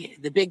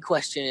big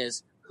question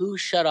is, who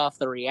shut off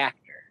the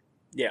reactor?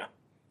 Yeah,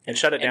 and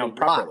shut it down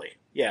properly. Why?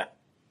 Yeah.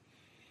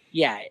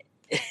 Yeah.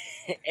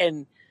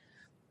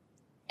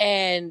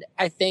 And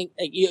I think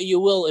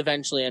you will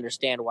eventually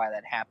understand why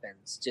that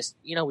happens. Just,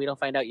 we don't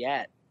find out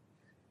yet.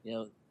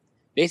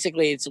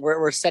 Basically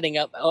we're setting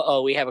up,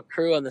 we have a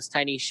crew on this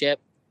tiny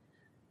ship,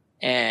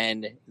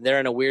 and they're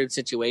in a weird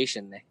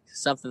situation.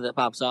 Something that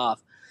pops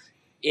off.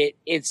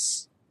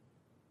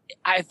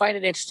 I find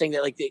it interesting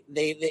that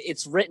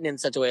it's written in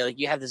such a way, like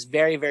you have this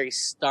very, very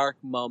stark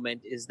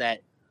moment, is that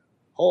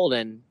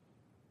Holden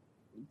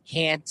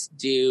can't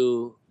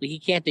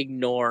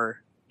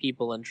ignore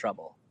people in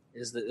trouble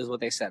is what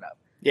they set up.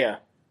 Yeah.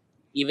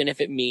 Even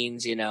if it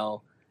means, he's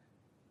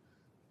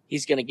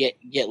going to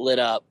get lit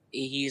up.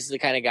 He's the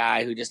kind of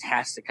guy who just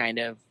has to kind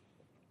of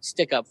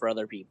stick up for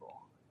other people.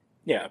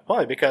 Yeah,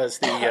 probably because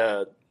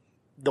the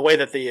way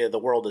that the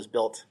world is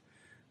built,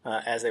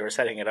 as they were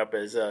setting it up,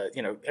 is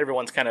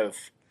everyone's kind of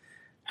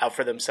out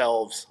for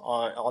themselves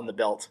on the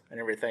belt and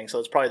everything. So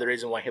it's probably the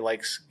reason why he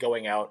likes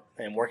going out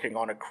and working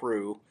on a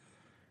crew,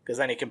 because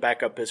then he can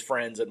back up his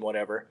friends and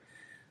whatever.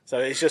 So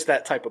it's just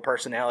that type of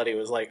personality. It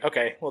was like,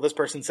 okay, well, this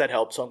person said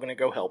help, so I'm going to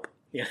go help.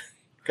 Yeah,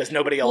 because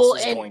nobody else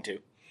is going to.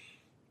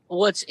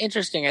 What's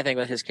interesting, I think,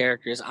 with his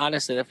character is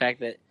honestly the fact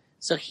that,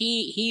 so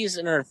he's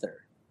an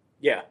Earther.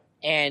 Yeah.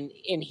 And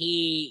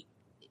he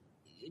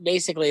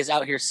basically is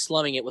out here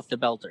slumming it with the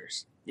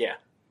Belters. Yeah.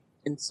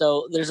 And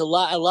so there's a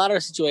lot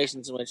of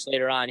situations in which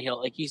later on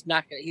he's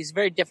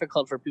very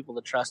difficult for people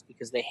to trust,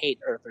 because they hate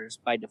Earthers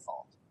by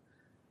default.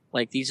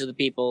 Like, these are the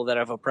people that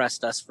have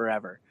oppressed us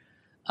forever.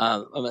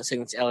 I'm not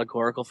saying it's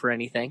allegorical for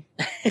anything.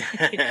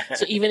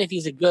 So even if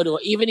he's a good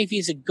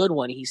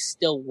one, he's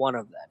still one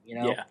of them,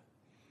 Yeah.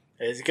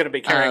 He's going to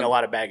be carrying a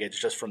lot of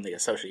baggage just from the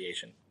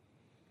association.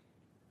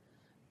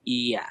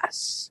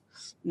 Yes.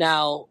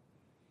 Now,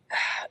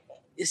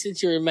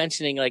 since you were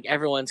mentioning, like,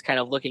 everyone's kind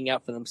of looking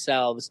out for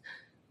themselves,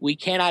 we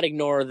cannot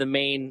ignore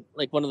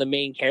one of the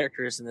main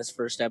characters in this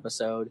first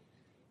episode,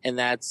 and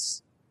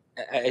that's,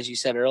 as you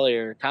said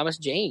earlier, Thomas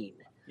Jane.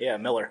 Yeah,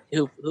 Miller.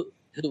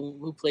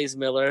 Who plays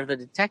Miller, the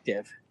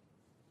detective.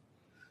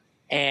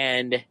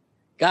 And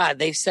God,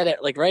 they set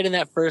it, like, right in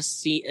that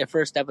first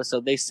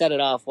episode, they set it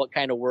off what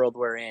kind of world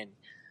we're in.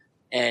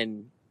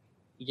 And,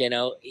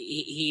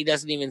 he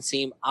doesn't even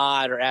seem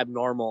odd or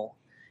abnormal.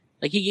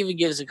 Like, he even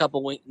gives a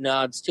couple wink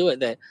nods to it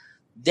that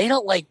they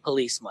don't like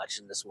police much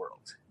in this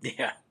world.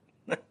 Yeah.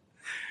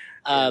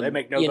 They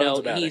make no bones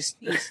about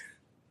it.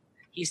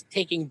 He's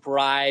taking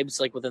bribes,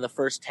 like, within the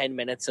first 10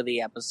 minutes of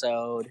the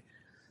episode.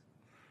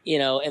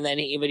 And then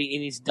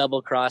he's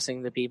double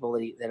crossing the people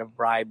that have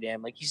bribed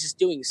him. Like, he's just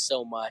doing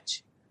so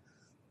much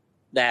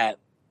that,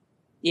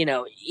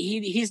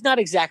 he's not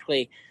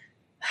exactly,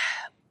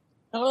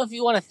 I don't know if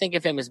you want to think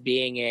of him as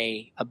being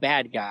a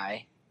bad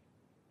guy,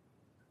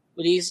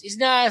 but he's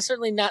not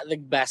certainly not the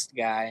best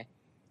guy.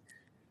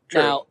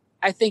 True. Now,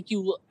 I think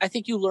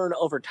you learn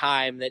over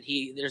time that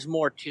there's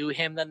more to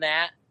him than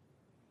that.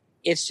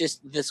 It's just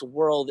this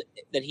world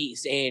that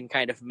he's in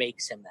kind of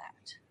makes him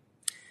that.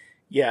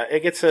 Yeah,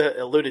 it gets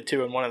alluded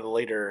to in one of the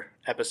later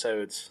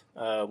episodes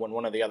when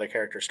one of the other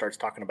characters starts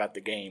talking about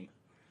the game.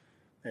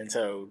 And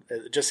so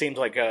it just seems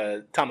like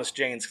Thomas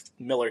Jane's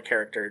Miller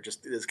character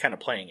just is kind of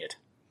playing it.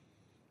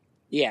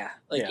 Yeah,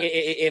 like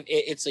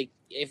it's like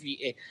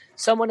if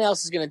someone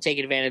else is going to take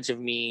advantage of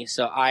me,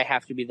 so I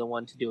have to be the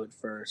one to do it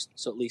first.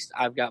 So at least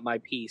I've got my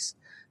piece.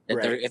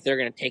 That if they're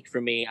going to take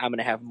from me, I'm going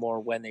to have more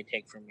when they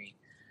take from me.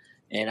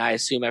 And I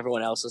assume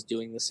everyone else is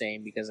doing the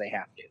same because they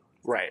have to.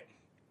 Right.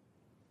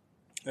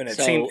 And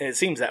it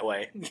seems that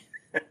way.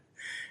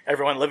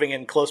 Everyone living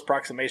in close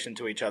proximation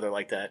to each other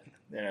like that.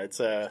 It's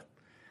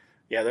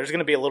there's going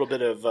to be a little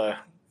bit of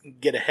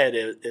get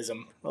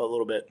ahead-ism a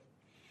little bit.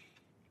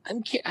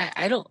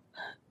 I don't.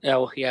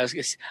 No, yeah,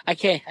 I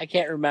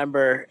can't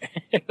remember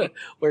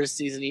where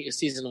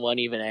season 1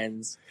 even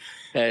ends,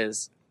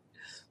 because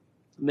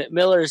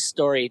Miller's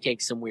story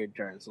takes some weird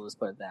turns. So let's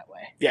put it that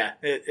way. Yeah,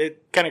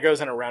 it kind of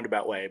goes in a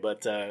roundabout way,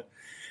 but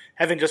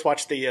having just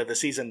watched the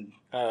season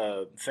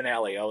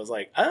finale, I was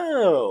like,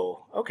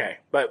 oh, okay.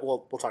 But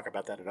we'll talk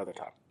about that another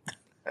time.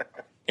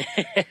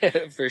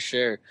 For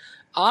sure.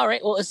 All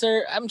right. Well,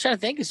 I'm trying to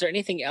think. Is there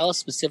anything else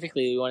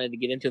specifically we wanted to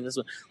get into in this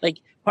one? Like,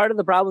 part of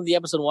the problem with the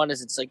episode 1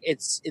 is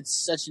it's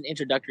such an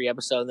introductory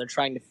episode, and they're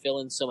trying to fill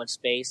in so much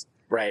space,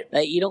 right?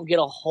 That you don't get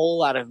a whole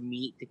lot of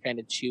meat to kind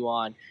of chew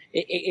on.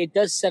 It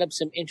does set up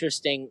some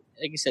interesting,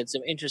 like I said,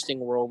 some interesting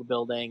world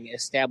building.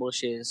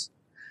 Establishes.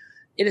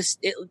 It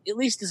at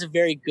least does a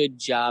very good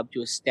job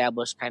to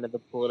establish kind of the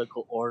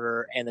political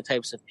order and the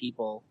types of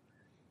people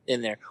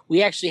in there.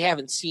 We actually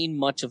haven't seen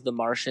much of the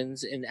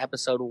Martians in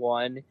episode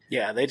 1.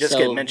 Yeah, they just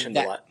get mentioned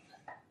a lot.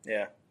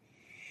 Yeah.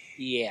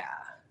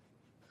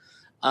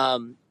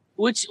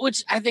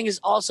 Which I think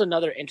is also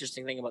another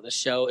interesting thing about the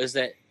show, is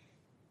that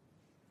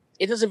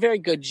it does a very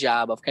good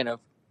job of kind of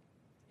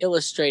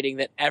illustrating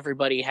that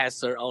everybody has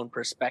their own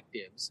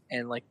perspectives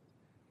and like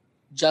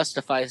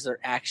justifies their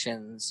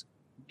actions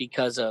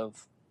because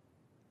of,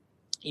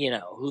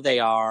 who they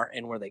are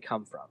and where they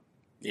come from.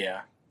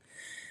 Yeah.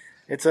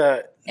 It's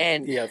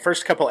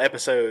first couple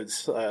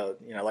episodes,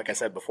 like I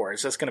said before,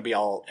 it's just going to be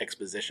all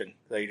exposition.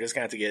 So you're just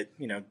going to have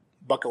to get,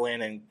 buckle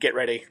in and get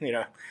ready,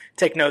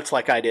 take notes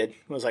like I did.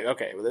 I was like,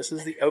 okay, well, this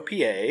is the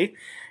OPA,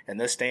 and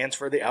this stands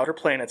for the Outer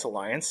Planets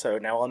Alliance, so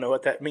now I'll know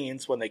what that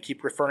means when they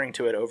keep referring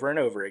to it over and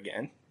over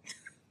again.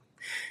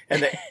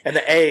 And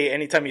the A,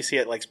 anytime you see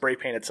it like spray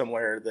painted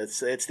somewhere,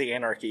 it's the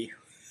Anarchy,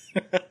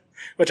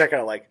 which I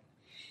kind of like.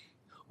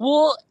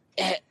 Well,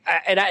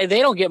 they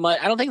don't get much.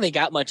 I don't think they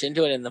got much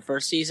into it in the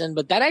first season,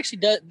 but that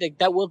actually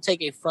that will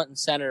take a front and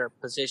center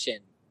position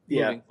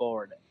moving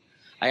forward.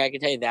 I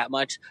can tell you that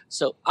much.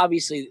 So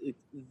obviously,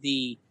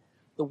 the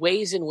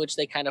ways in which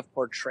they kind of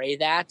portray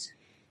that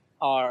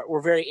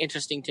were very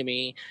interesting to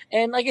me,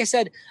 and like I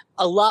said,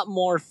 a lot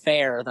more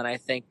fair than I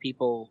think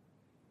people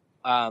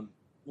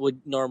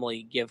would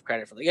normally give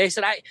credit for. Like I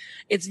said,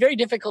 it's very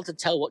difficult to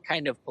tell what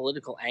kind of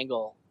political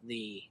angle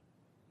the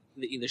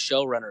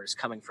showrunner is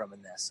coming from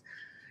in this.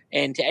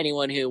 And to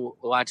anyone who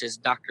watches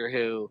Doctor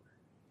Who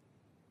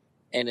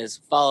and has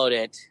followed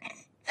it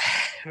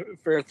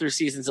through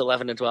seasons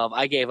 11 and 12,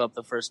 I gave up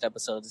the first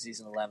episode of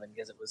season 11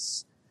 because it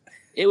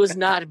was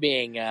not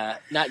being it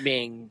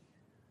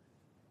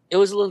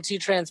was a little too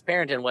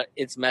transparent in what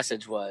its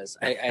message was.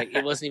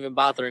 It wasn't even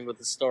bothering with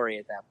the story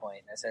at that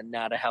point. I said,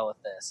 "Nah, to hell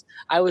with this."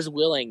 I was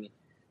willing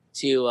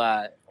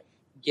to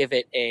give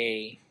it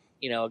a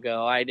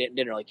go. I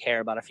didn't really care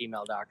about a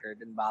female doctor. It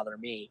didn't bother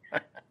me.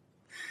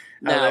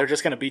 No, they're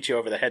just going to beat you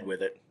over the head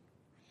with it.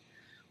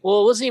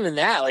 Well, it wasn't even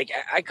that. Like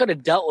I could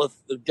have dealt with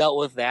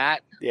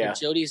that. Yeah, like,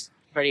 Jodie's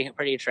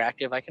pretty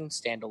attractive. I can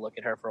stand to look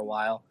at her for a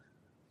while.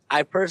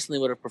 I personally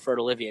would have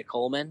preferred Olivia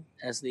Colman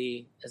as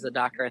the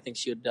doctor. I think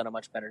she would have done a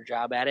much better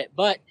job at it.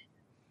 But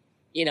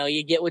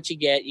you get what you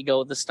get. You go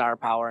with the star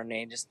power, and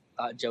they just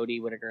thought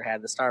Jodie Whittaker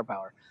had the star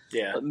power.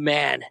 Yeah. But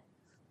man,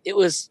 it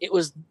was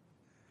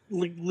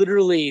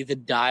literally the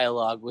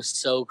dialogue was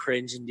so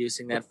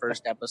cringe-inducing that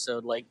first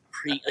episode.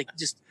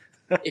 Just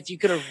if you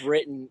could have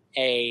written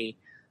an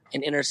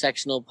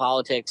intersectional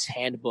politics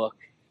handbook,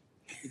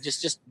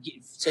 just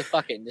say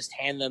fuck it and just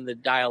hand them the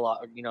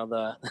dialogue,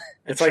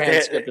 the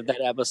transcript of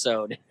that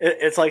episode.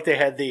 It's like they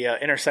had the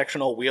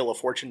intersectional Wheel of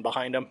Fortune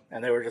behind them,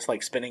 and they were just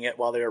like spinning it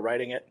while they were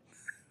writing it.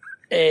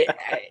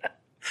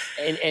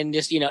 And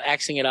just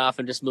Xing it off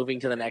and just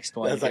moving to the next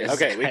one. It's like,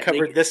 okay, we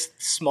covered this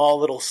small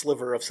little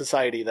sliver of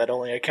society that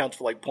only accounts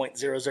for like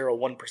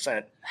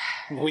 0.001%.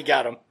 We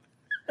got them.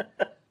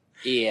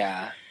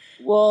 Yeah.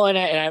 Well,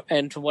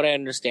 and from what I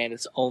understand,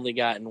 it's only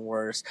gotten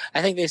worse.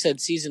 I think they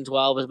said season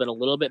 12 has been a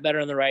little bit better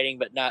in the writing,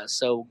 but not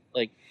so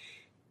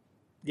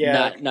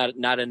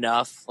not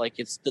enough. Like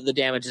it's the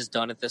damage is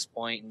done at this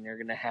point, and they're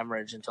going to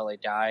hemorrhage until they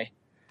die.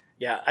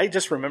 Yeah, I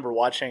just remember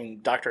watching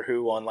Doctor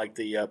Who on like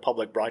the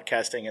public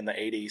broadcasting in the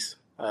 80s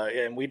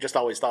And we just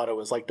always thought it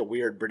was like the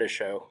weird British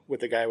show with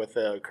the guy with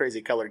the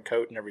crazy colored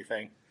coat and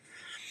everything.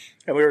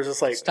 And we were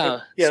just like,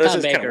 yeah, this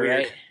is kind of weird.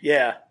 Right?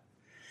 Yeah.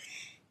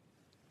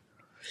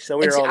 So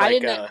we were all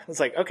like, it's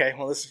like, okay,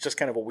 well, this is just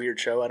kind of a weird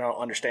show. I don't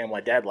understand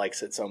why Dad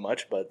likes it so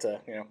much, but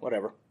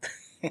whatever.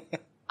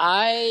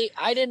 I'd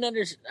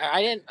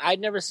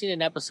never seen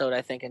an episode,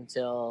 I think,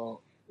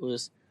 until it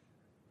was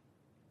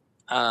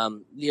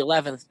the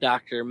 11th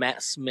Doctor,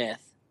 Matt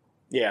Smith.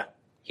 Yeah.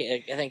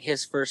 I think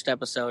his first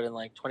episode in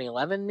like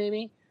 2011,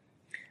 maybe.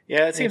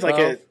 Yeah, it seems like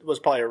it was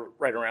probably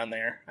right around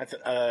there.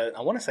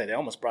 I want to say they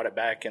almost brought it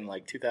back in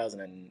like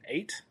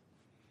 2008.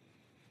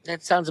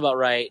 That sounds about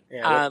right.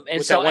 Yeah,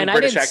 with that one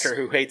British actor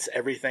who hates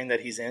everything that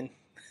he's in.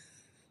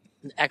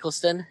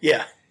 Eccleston?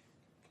 Yeah.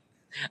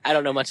 I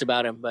don't know much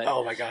about him, but...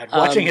 Oh, my God.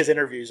 Watching his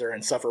interviews are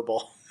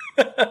insufferable.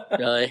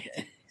 Really?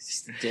 It's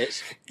just a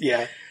ditch.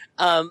 Yeah.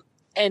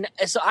 And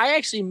so I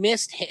actually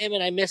missed him,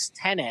 and I missed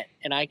Tennant,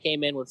 and I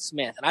came in with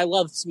Smith. And I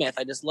loved Smith.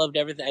 I just loved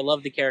everything. I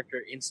loved the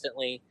character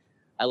instantly.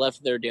 I loved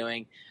what they were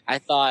doing. I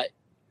thought,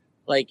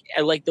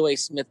 I liked the way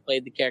Smith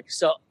played the character.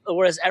 So,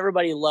 whereas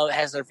everybody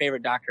has their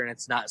favorite Doctor, and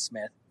it's not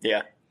Smith.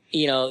 Yeah.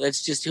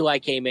 That's just who I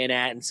came in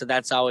at, and so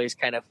that's always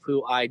kind of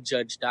who I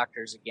judge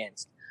Doctors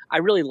against. I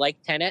really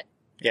liked Tennant.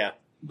 Yeah.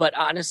 But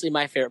honestly,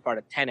 my favorite part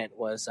of Tennant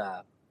was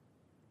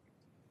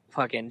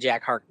fucking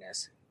Jack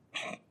Harkness.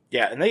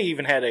 Yeah, and they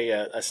even had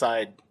a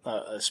side,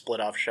 a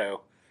split-off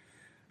show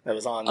that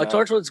was on. Oh,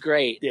 Torchwood's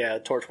great. Yeah,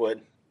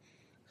 Torchwood.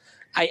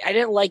 I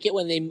didn't like it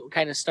when they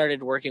kind of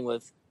started working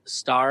with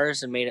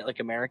stars and made it like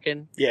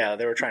American. Yeah,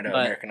 they were trying to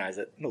Americanize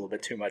it a little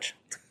bit too much.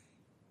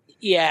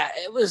 Yeah,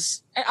 it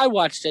was. I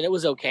watched it. It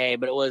was okay,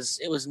 but it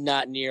was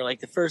not near like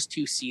the first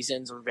 2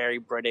 seasons were very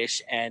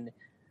British and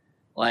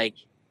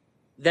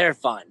they're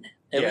fun.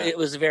 It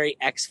was very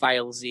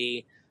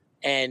X-Files-y,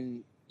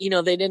 and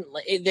they didn't.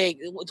 They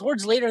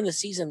towards later in the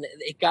season,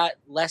 it got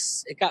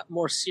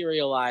more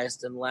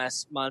serialized and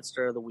less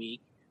Monster of the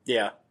Week.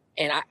 Yeah,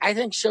 and I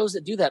think shows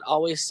that do that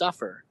always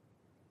suffer.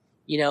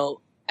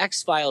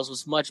 X-Files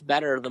was much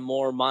better the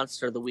more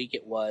Monster of the Week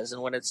it was,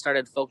 and when it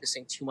started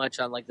focusing too much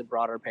on the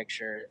broader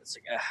picture, it's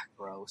like,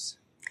 gross.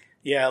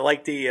 Yeah,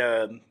 like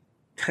the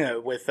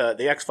with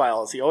the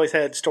X-Files, you always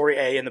had story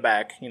A in the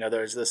back.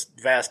 There's this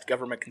vast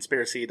government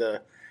conspiracy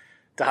to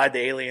hide the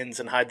aliens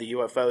and hide the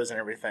UFOs and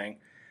everything.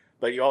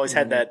 But you always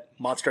had that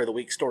Monster of the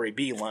Week story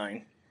B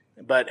line.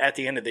 But at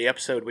the end of the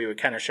episode, we would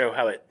kind of show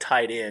how it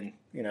tied in,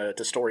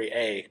 to story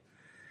A.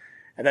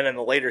 And then in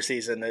the later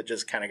season, it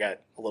just kind of got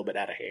a little bit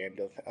out of hand.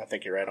 I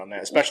think you're right on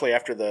that, especially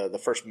after the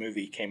first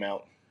movie came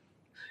out.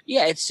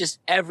 Yeah, it's just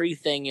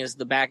everything is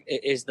the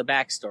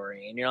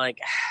backstory, and you're like,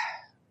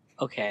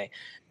 okay.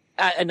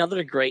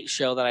 Another great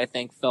show that I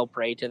think fell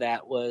prey to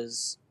that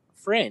was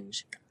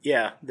Fringe.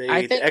 Yeah, the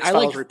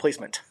X-Files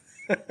replacement.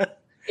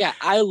 Yeah,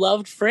 I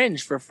loved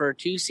Fringe for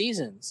 2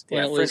 seasons.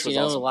 Yeah, it was, Fringe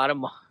was awesome. A lot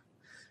of,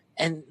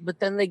 but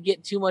then they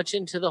get too much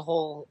into the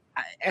whole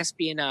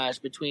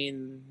espionage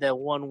between the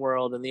one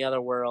world and the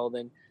other world,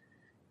 and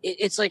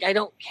it's like I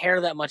don't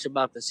care that much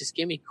about this. Just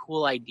give me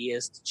cool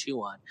ideas to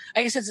chew on.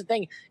 I guess that's the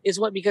thing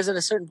because at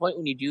a certain point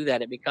when you do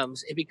that, it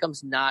becomes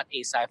not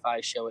a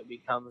sci-fi show. It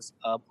becomes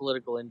a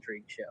political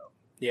intrigue show.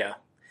 Yeah.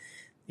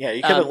 Yeah,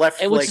 you could have left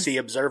the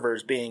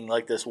observers being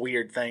like this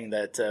weird thing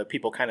that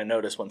people kind of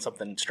notice when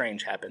something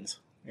strange happens.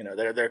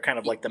 They're kind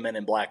of like the Men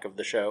in Black of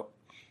the show.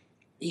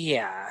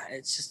 Yeah,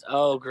 it's just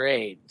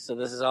great. So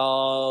this is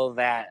all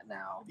that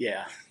now.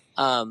 Yeah.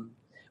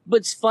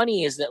 What's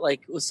funny is that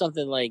with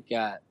something like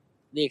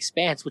The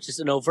Expanse, which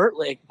is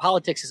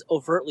politics is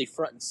overtly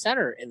front and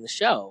center in the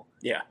show.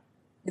 Yeah.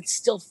 It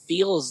still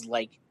feels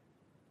like,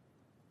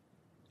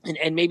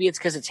 and maybe it's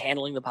because it's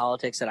handling the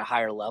politics at a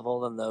higher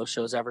level than those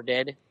shows ever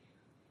did.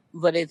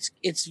 But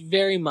it's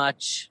very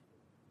much,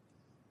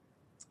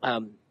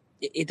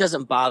 it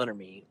doesn't bother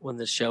me when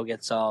the show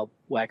gets all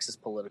waxes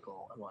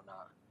political and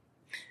whatnot.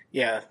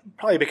 Yeah,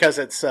 probably because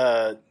it's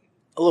a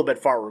little bit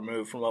far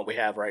removed from what we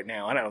have right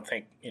now. I don't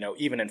think,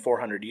 even in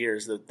 400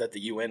 years that the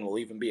UN will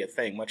even be a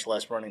thing, much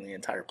less running the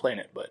entire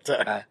planet. But,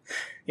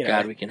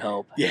 God, we can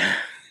hope. Yeah.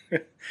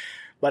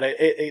 But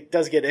it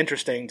does get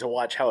interesting to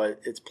watch how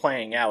it's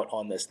playing out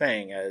on this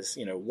thing as,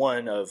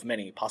 one of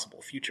many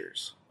possible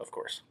futures, of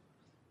course.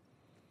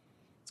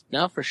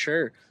 No, for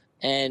sure.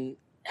 And,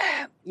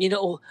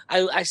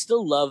 I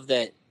still love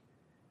that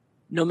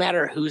no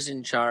matter who's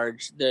in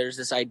charge, there's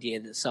this idea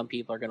that some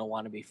people are going to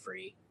want to be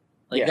free.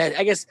 That,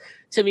 I guess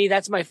to me,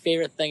 that's my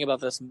favorite thing about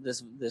this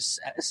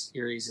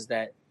series is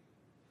that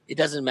it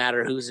doesn't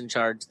matter who's in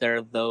charge. There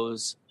are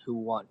those who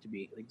want to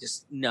be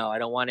no, I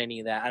don't want any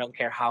of that. I don't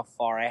care how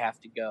far I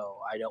have to go.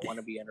 I don't want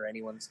to be under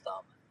anyone's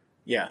thumb.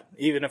 Yeah,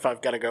 even if I've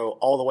got to go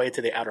all the way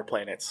to the outer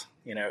planets,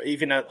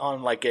 even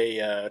on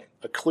a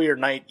clear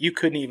night, you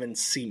couldn't even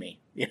see me.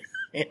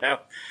 It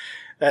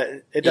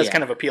does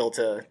kind of appeal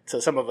to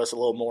some of us a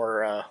little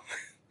more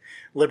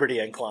liberty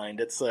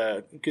inclined. It's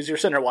because you're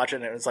sitting there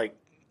watching it, and it's like,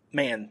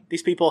 man,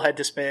 these people had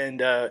to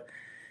spend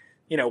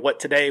what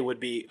today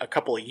would be a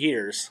couple of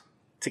years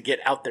to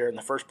get out there in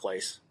the first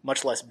place,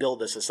 much less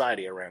build a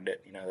society around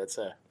it.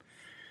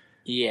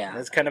 Yeah,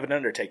 It's kind of an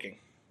undertaking.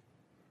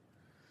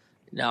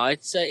 no,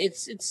 it's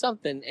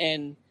something,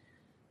 and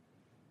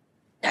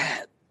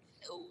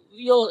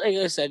you'll, like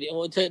I said,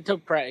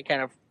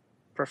 kind of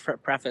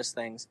preface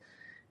things.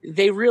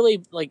 They really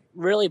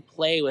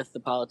play with the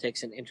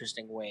politics in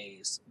interesting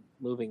ways,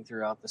 moving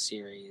throughout the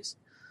series.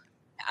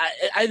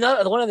 I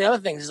know one of the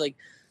other things is like,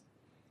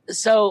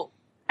 so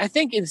I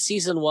think in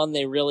season 1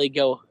 they really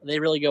go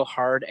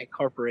hard at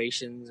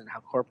corporations and how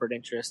corporate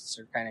interests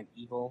are kind of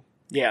evil.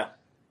 Yeah.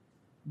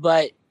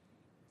 But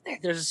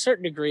there's a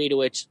certain degree to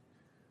which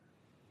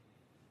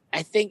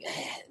I think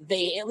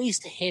they at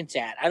least hint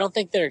at. I don't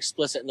think they're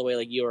explicit in the way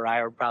like you or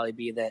I would probably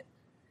be, that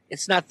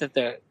it's not that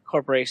the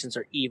corporations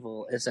are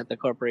evil, it's that the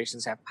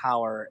corporations have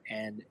power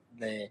and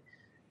the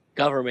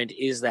government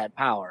is that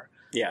power.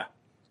 Yeah.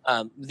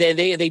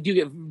 They do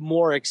get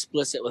more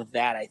explicit with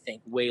that, I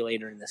think, way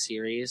later in the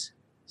series.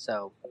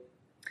 So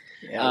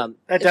yeah,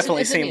 that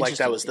definitely seemed like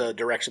that was the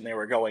direction they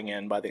were going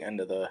in by the end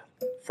of the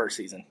first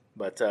season.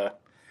 But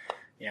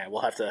yeah,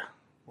 we'll have to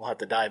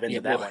dive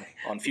into that one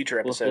on future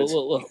episodes.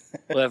 We'll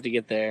have to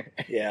get there.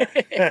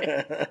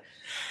 Yeah.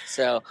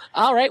 So,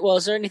 all right. Well,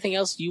 is there anything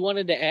else you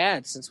wanted to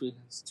add since we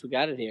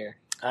got it here?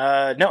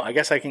 No, I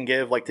guess I can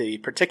give like the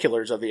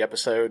particulars of the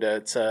episode.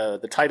 It's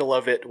the title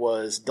of it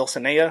was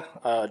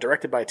Dulcinea,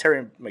 directed by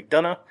Terry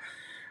McDonough.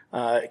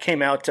 It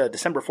came out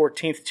December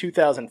 14th,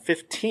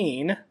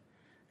 2015,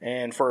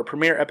 and for a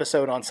premiere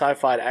episode on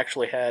Sci-Fi, it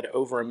actually had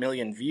over 1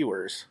 million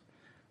viewers.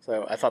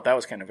 So I thought that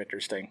was kind of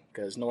interesting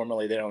because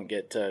normally they don't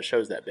get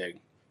shows that big.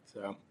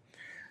 So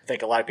I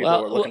think a lot of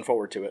people were looking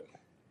forward to it.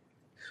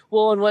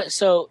 Well, and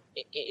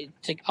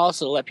to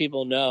also let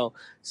people know,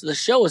 so the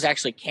show was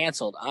actually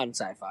canceled on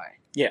Sci-Fi.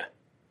 Yeah.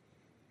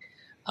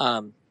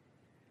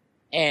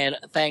 And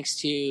thanks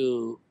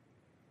to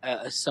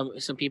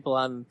some people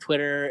on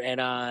Twitter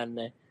and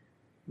on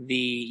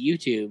the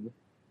YouTube,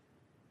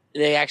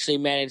 they actually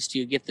managed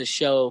to get the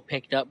show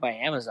picked up by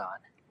Amazon.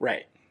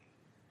 Right.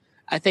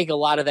 I think a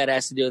lot of that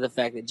has to do with the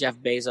fact that Jeff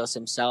Bezos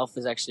himself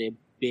is actually a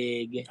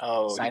big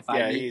sci-fi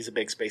yeah, geek. he's a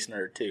big space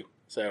nerd too.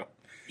 So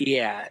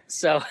yeah,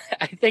 so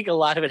I think a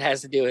lot of it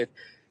has to do with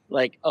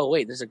like, oh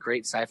wait, there's a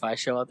great sci-fi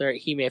show out there.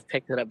 He may have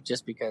picked it up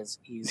just because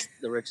he's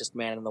the richest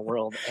man in the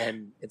world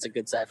and it's a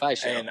good sci-fi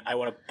show. And I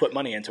want to put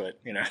money into it,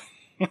 you know.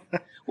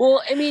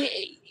 Well, I mean,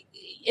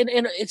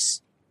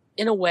 it's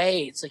in a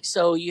way, it's like,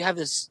 so you have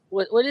this.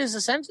 What is the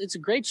sense? It's a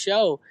great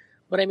show,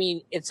 but I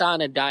mean, it's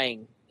on a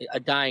dying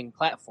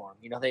platform.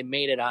 You know, they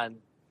made it on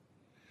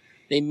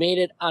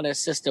a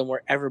system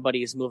where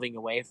everybody is moving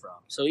away from.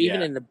 So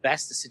even in the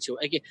best of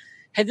situations, like,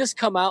 had this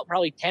come out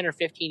probably 10 or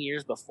 15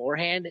 years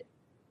beforehand,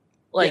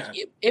 like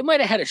it might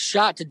have had a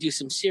shot to do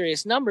some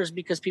serious numbers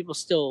because people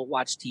still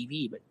watch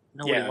TV, but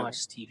nobody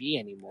watches TV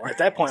anymore. At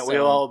that point, we've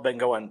all been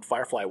going,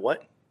 Firefly,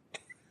 what?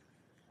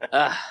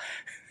 I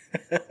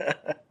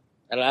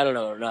don't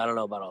know. No, I don't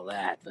know about all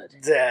that, but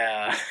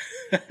yeah.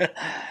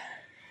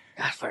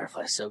 God,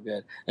 Firefly's so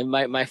good. And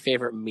my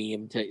favorite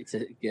meme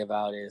to give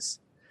out is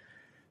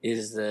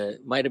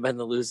might have been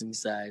the losing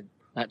side.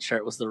 Not sure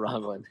it was the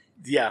wrong one.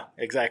 Yeah,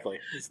 exactly.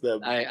 It's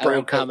the I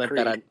will comment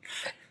that on.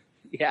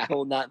 Yeah, I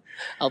will not.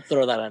 I'll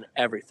throw that on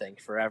everything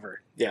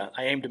forever. Yeah,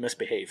 I aim to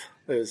misbehave.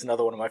 It was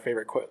another one of my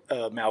favorite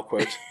Mal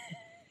quotes.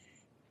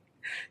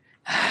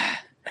 I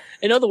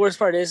know the worst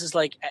part is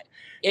like,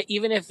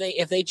 even if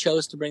they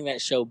chose to bring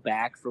that show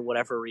back for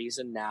whatever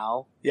reason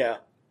now. Yeah.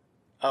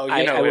 Oh,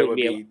 it would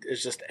be.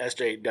 It's just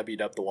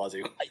SJW'd up the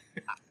wazoo.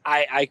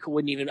 I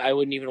wouldn't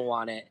even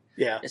want it.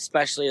 Yeah.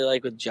 Especially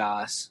like with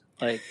Joss.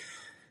 Like.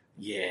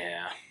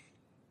 Yeah.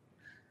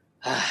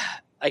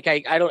 Like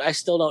I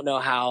still don't know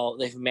how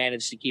they've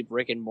managed to keep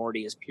Rick and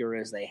Morty as pure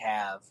as they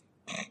have,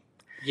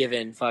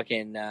 given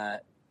fucking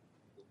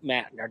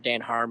Matt or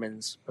Dan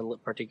Harmon's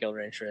particular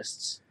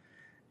interests.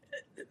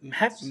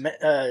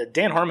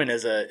 Dan Harmon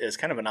is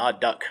kind of an odd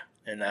duck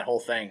in that whole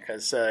thing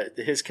because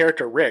his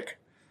character Rick,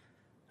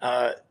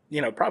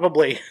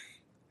 probably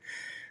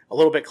a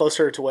little bit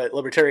closer to what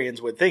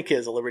libertarians would think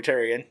is a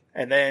libertarian,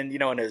 and then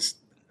in his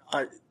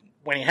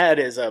when he had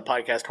his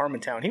podcast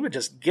Harmontown, he would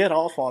just get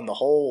off on the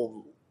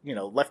whole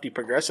lefty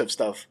progressive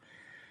stuff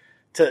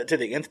to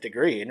the nth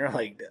degree, and you're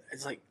like,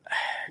 it's like,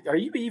 are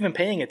you even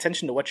paying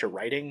attention to what you're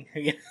writing?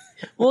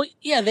 Well,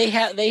 yeah, they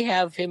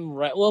have him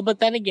right. Well, but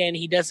then again,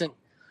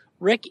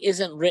 Rick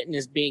isn't written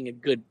as being a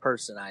good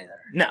person either.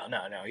 No,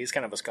 he's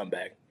kind of a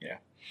scumbag. Yeah.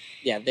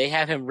 Yeah, they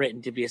have him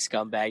written to be a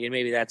scumbag, and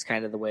maybe that's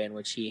kind of the way in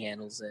which he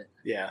handles it.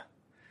 Yeah.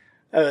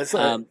 It's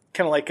kind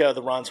of like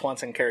the Ron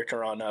Swanson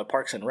character on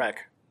Parks and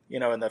Rec.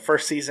 In the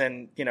first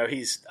season,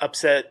 he's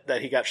upset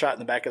that he got shot in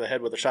the back of the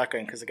head with a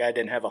shotgun because the guy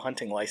didn't have a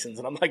hunting license.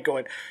 And I'm like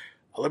going,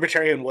 a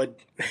libertarian would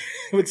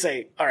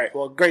say, all right,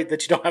 well, great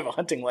that you don't have a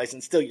hunting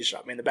license. Still, you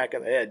shot me in the back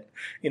of the head.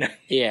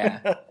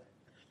 Yeah.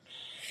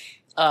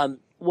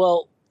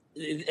 Well,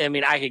 I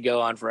mean, I could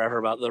go on forever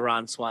about the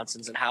Ron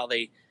Swansons and how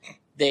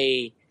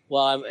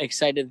well, I'm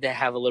excited to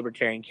have a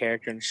libertarian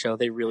character in the show.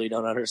 They really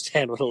don't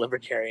understand what a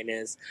libertarian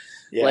is.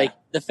 Yeah. Like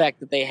the fact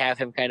that they have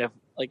him kind of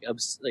like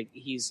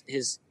he's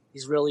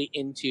really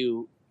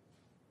into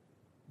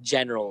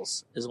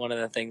generals is one of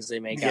the things they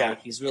make out.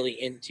 Like he's really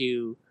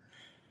into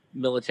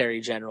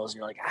military generals. And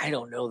you're like, I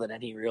don't know that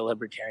any real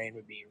libertarian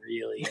would be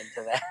really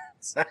into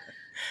that.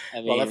 I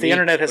mean, well, if the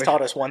internet has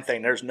taught us one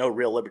thing, there's no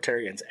real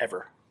libertarians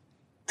ever.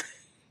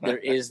 There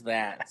is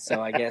that.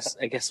 So I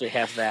guess we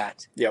have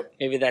that. Yep.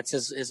 Maybe that's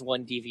his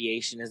one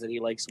deviation is that he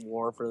likes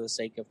war for the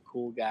sake of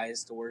cool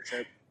guys to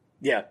worship.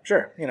 Yeah,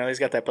 sure. He's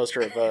got that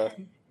poster of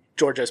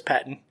George S.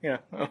 Patton.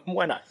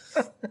 Why not?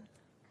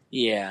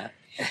 Yeah.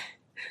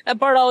 That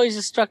part always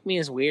just struck me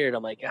as weird.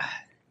 I'm like,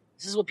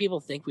 this is what people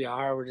think we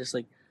are. We're just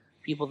like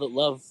people that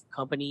love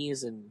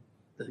companies and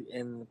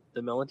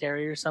the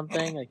military or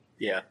something. Like,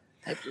 yeah.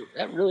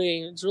 That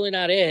really, it's really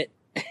not it.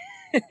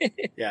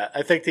 Yeah,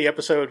 I think the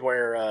episode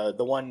where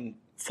the one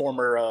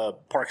former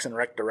Parks and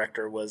Rec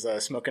director was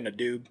smoking a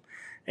doob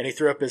and he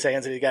threw up his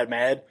hands and he got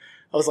mad.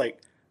 I was like,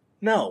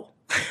 no,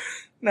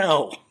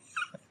 no.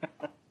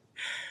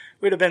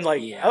 We'd have been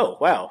like, oh,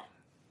 wow.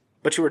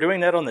 But you were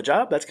doing that on the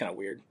job? That's kind of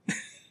weird.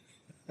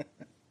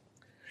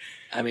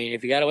 I mean,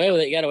 if you got away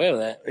with it, you got away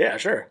with it. Yeah,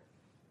 sure.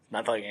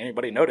 Not like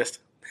anybody noticed.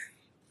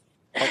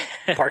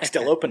 Park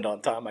still opened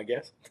on time, I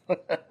guess.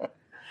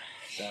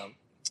 So.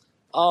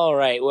 All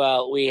right.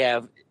 Well, we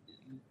have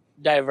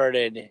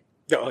diverted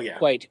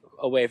quite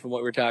away from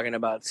what we're talking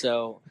about.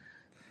 So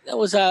that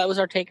was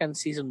our take on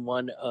season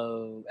 1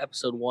 of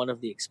episode 1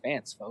 of The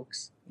Expanse,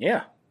 folks.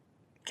 Yeah.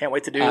 Can't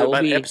wait to do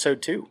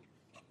episode 2.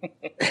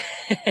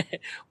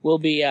 We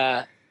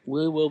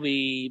will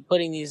be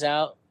putting these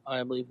out,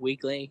 I believe,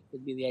 weekly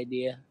would be the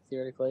idea,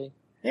 theoretically.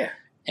 Yeah.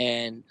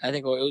 And I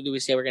think, do we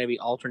say we're going to be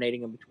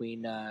alternating them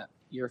between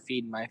your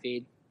feed and my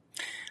feed?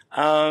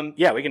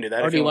 Yeah, we can do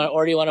that. Or do you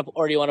want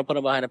to put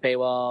them behind a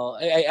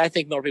paywall? I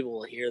think more people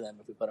will hear them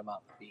if we put them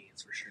out in the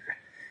feeds for sure.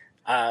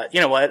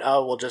 You know what?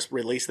 We'll just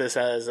release this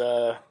as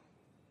a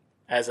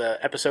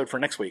episode for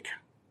next week.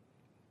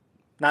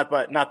 Not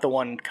the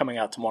one coming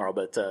out tomorrow,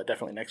 but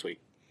definitely next week.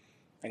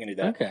 I can do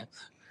that. Okay.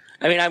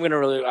 I mean, I'm gonna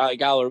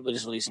I'll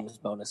just release them as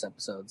bonus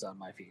episodes on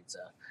my feed. So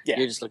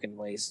you're just looking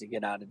ways to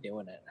get out of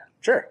doing it.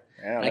 Sure.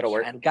 Yeah, that'll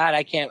work. And God,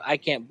 I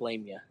can't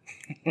blame you.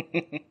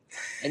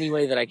 Any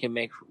way that I can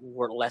make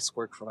less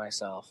work for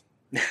myself,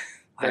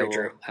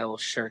 True. I will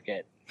shirk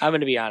it. I'm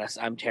going to be honest.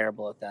 I'm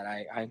terrible at that.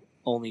 I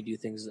only do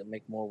things that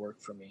make more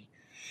work for me.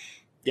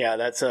 Yeah,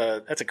 that's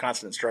a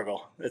constant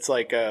struggle. It's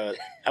like I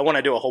want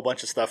to do a whole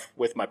bunch of stuff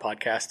with my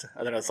podcast,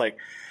 and then it's like,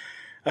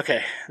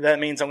 okay, that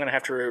means I'm going to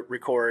have to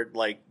record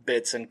like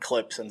bits and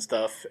clips and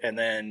stuff, and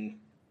then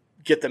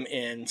get them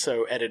in.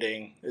 So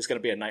editing is going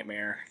to be a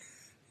nightmare.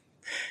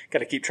 Got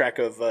to keep track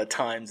of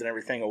times and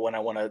everything, or when I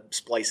want to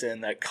splice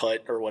in that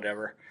cut or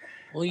whatever.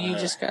 Well, you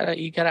just gotta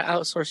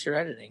outsource your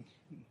editing.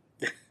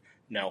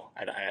 No,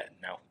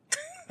 no,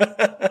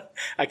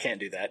 I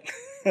can't do that.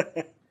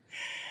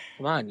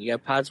 Come on, you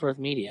got Podsworth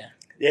Media.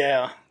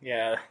 Yeah.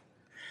 No,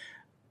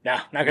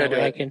 not gonna do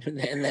it.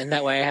 And then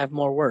that way I have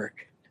more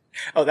work.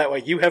 Oh, that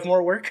way you have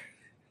more work?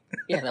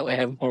 Yeah, that way I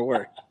have more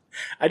work.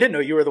 I didn't know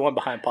you were the one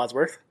behind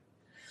Podsworth.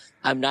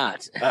 I'm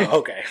not. Oh,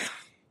 okay.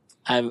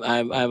 I'm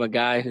a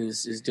guy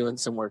who's doing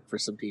some work for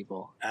some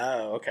people.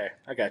 Oh, okay.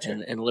 I got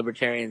you. And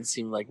libertarians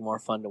seem like more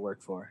fun to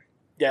work for.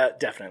 Yeah,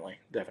 definitely.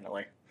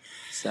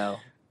 So,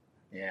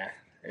 yeah,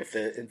 if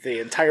the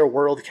entire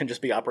world can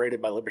just be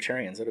operated by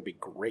libertarians, it'll be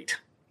great.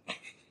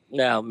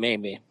 No,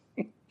 maybe.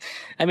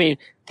 I mean,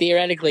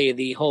 theoretically,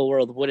 the whole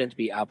world wouldn't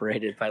be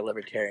operated by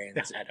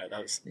libertarians. I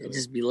know It'd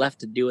just be left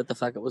to do what the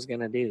fuck it was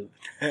gonna do.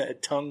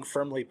 Tongue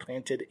firmly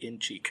planted in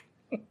cheek.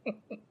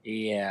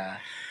 Yeah.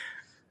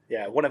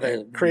 Yeah, one of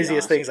the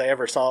craziest things I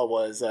ever saw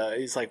was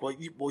he's like, well,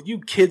 you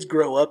kids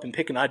grow up and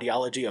pick an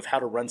ideology of how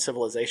to run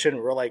civilization.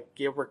 And we're like,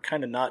 yeah, we're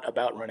kind of not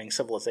about running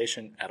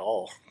civilization at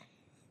all.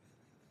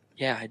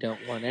 Yeah, I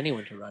don't want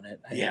anyone to run it.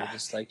 I would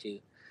just like to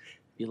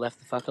be left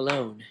the fuck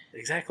alone.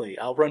 Exactly.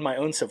 I'll run my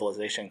own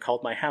civilization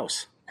called my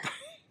house.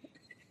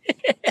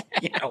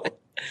 And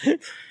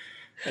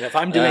if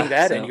I'm doing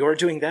that and you're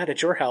doing that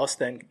at your house,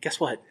 then guess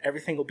what?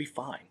 Everything will be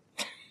fine.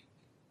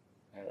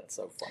 Oh, that's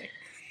so funny.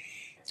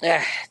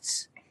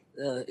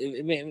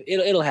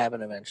 It'll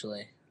happen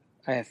eventually.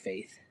 I have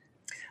faith.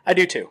 I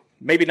do too.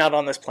 Maybe not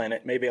on this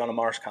planet. Maybe on a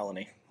Mars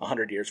colony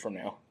 100 years from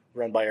now,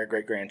 run by our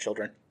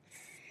great-grandchildren.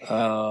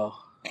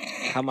 Oh,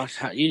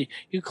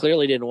 you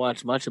clearly didn't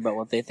watch much about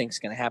what they think is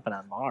going to happen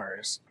on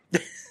Mars.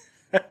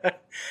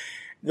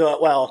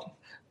 Well,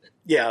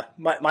 yeah.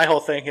 My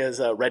whole thing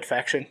is red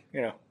faction.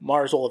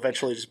 Mars will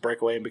eventually just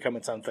break away and become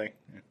its own thing.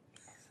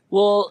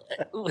 Well,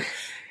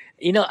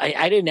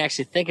 I didn't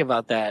actually think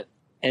about that.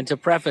 And to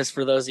preface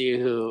for those of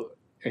you who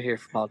are here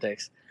for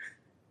politics,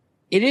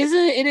 it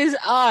is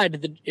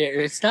odd.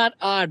 It's not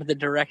odd the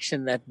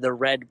direction that the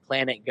red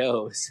planet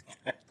goes,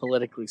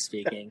 politically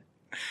speaking.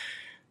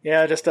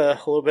 Yeah, just a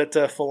little bit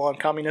full-on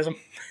communism.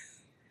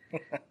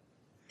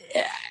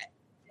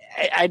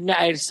 I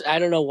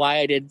don't know why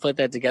I didn't put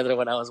that together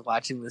when I was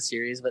watching the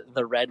series, but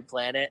the red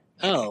planet.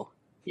 Oh,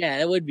 yeah,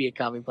 that would be a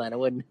commie planet,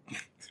 wouldn't it?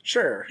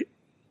 Sure.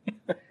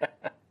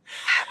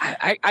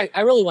 I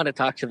really want to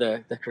talk to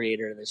the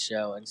creator of the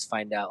show and just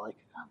find out, like,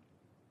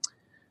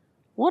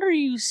 What are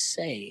you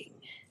saying?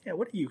 Yeah,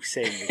 what are you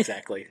saying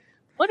exactly?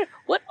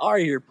 What are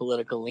your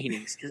political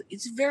leanings? 'Cause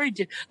it's very.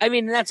 I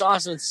mean, that's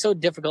awesome. It's so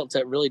difficult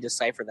to really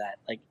decipher that.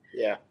 Like,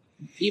 Yeah.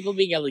 people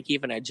being able to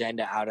keep an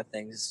agenda out of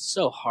things is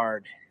so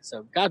hard.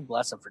 So God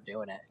bless them for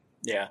doing it.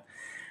 Yeah.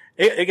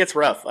 It gets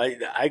rough.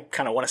 I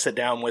kind of want to sit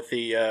down with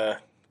the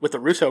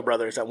Russo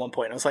brothers at one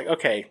point. And I was like,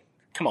 okay,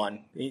 come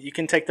on, you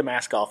can take the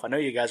mask off. I know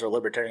you guys are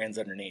libertarians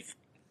underneath.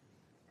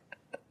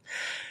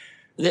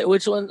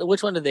 Which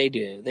one did they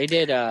do? They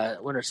did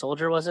Winter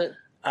Soldier, was it?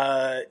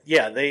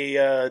 Yeah,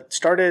 they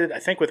started, I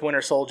think, with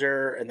Winter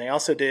Soldier, and they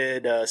also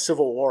did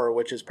Civil War,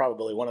 which is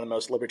probably one of the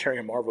most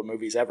libertarian Marvel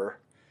movies ever.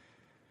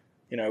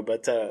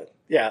 But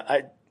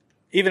yeah,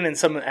 even in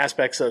some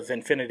aspects of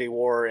Infinity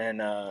War and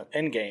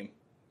Endgame,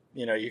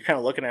 you're kind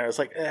of looking at it, it's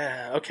like,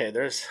 okay,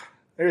 there's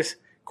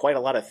quite a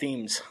lot of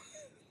themes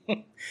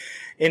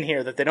in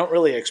here that they don't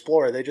really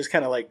explore. They just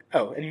kind of like,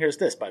 oh, and here's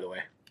this, by the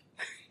way.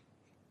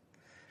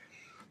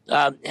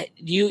 Do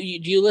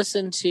you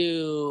listen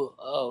to,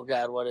 oh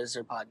God, what is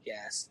their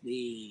podcast?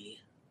 The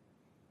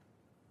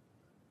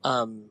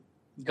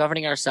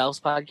Governing Ourselves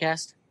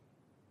podcast?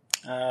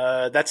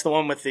 That's the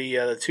one with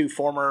the two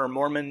former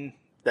Mormon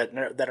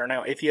that are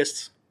now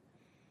atheists.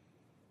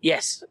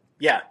 Yes.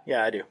 Yeah,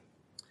 I do.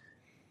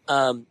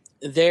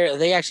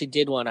 They actually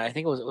did one. I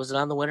think was it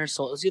on the Winter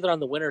Soldier? It was either on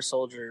the Winter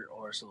Soldier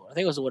or I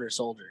think it was the Winter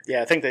Soldier.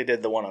 Yeah, I think they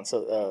did the one on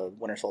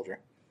Winter Soldier.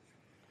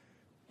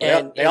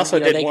 And they also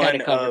did they one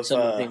kind of covered of some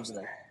of the themes in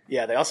there.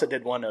 Yeah, they also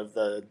did one of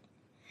the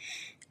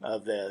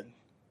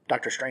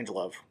Doctor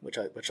Strangelove, which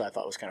I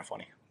thought was kind of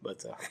funny.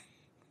 But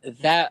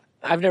that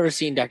I've never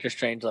seen Doctor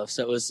Strangelove,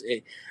 so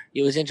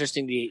it was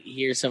interesting to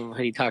hear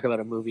somebody talk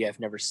about a movie I've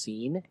never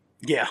seen.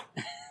 Yeah,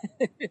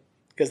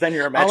 because then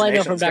your imagination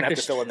is going to have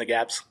to fill in the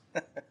gaps.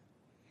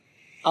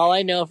 All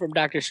I know from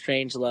Doctor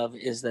Strangelove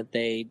is that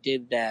they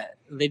did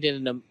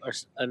an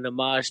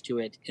homage to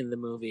it in the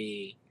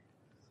movie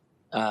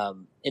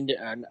in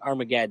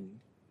Armageddon.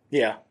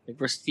 Yeah,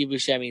 where Steve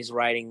Buscemi's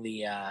riding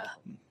the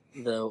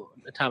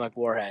atomic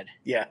warhead.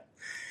 Yeah,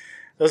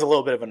 there's a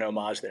little bit of an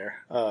homage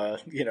there. No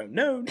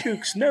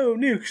nukes, no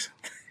nukes.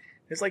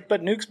 It's like,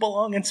 but nukes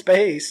belong in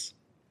space.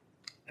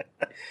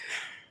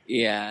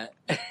 Yeah.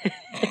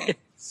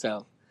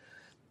 So,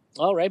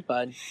 all right,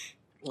 bud.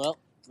 Well,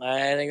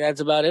 I think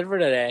that's about it for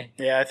today.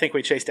 Yeah, I think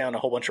we chased down a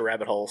whole bunch of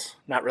rabbit holes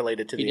not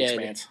related to the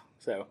Expanse.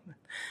 So,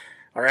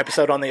 our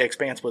episode on the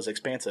Expanse was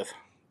expansive.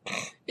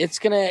 It's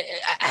gonna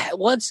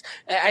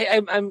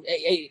I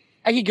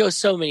could go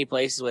so many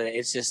places with it.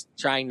 It's just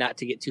trying not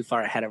to get too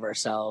far ahead of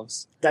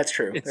ourselves. That's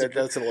true.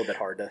 That's a little bit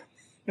hard to.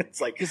 It's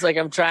like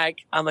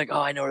I'm like, oh,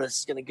 I know where this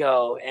is gonna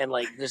go, and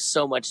like there's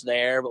so much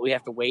there, but we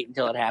have to wait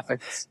until it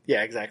happens.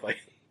 Yeah, exactly.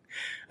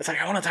 It's like,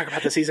 I want to talk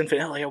about the season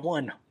finale of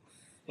 1.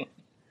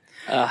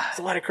 It's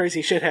a lot of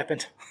crazy shit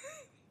happened.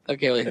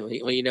 Okay, well,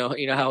 you know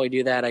how we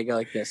do that. I go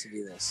like this and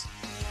do this.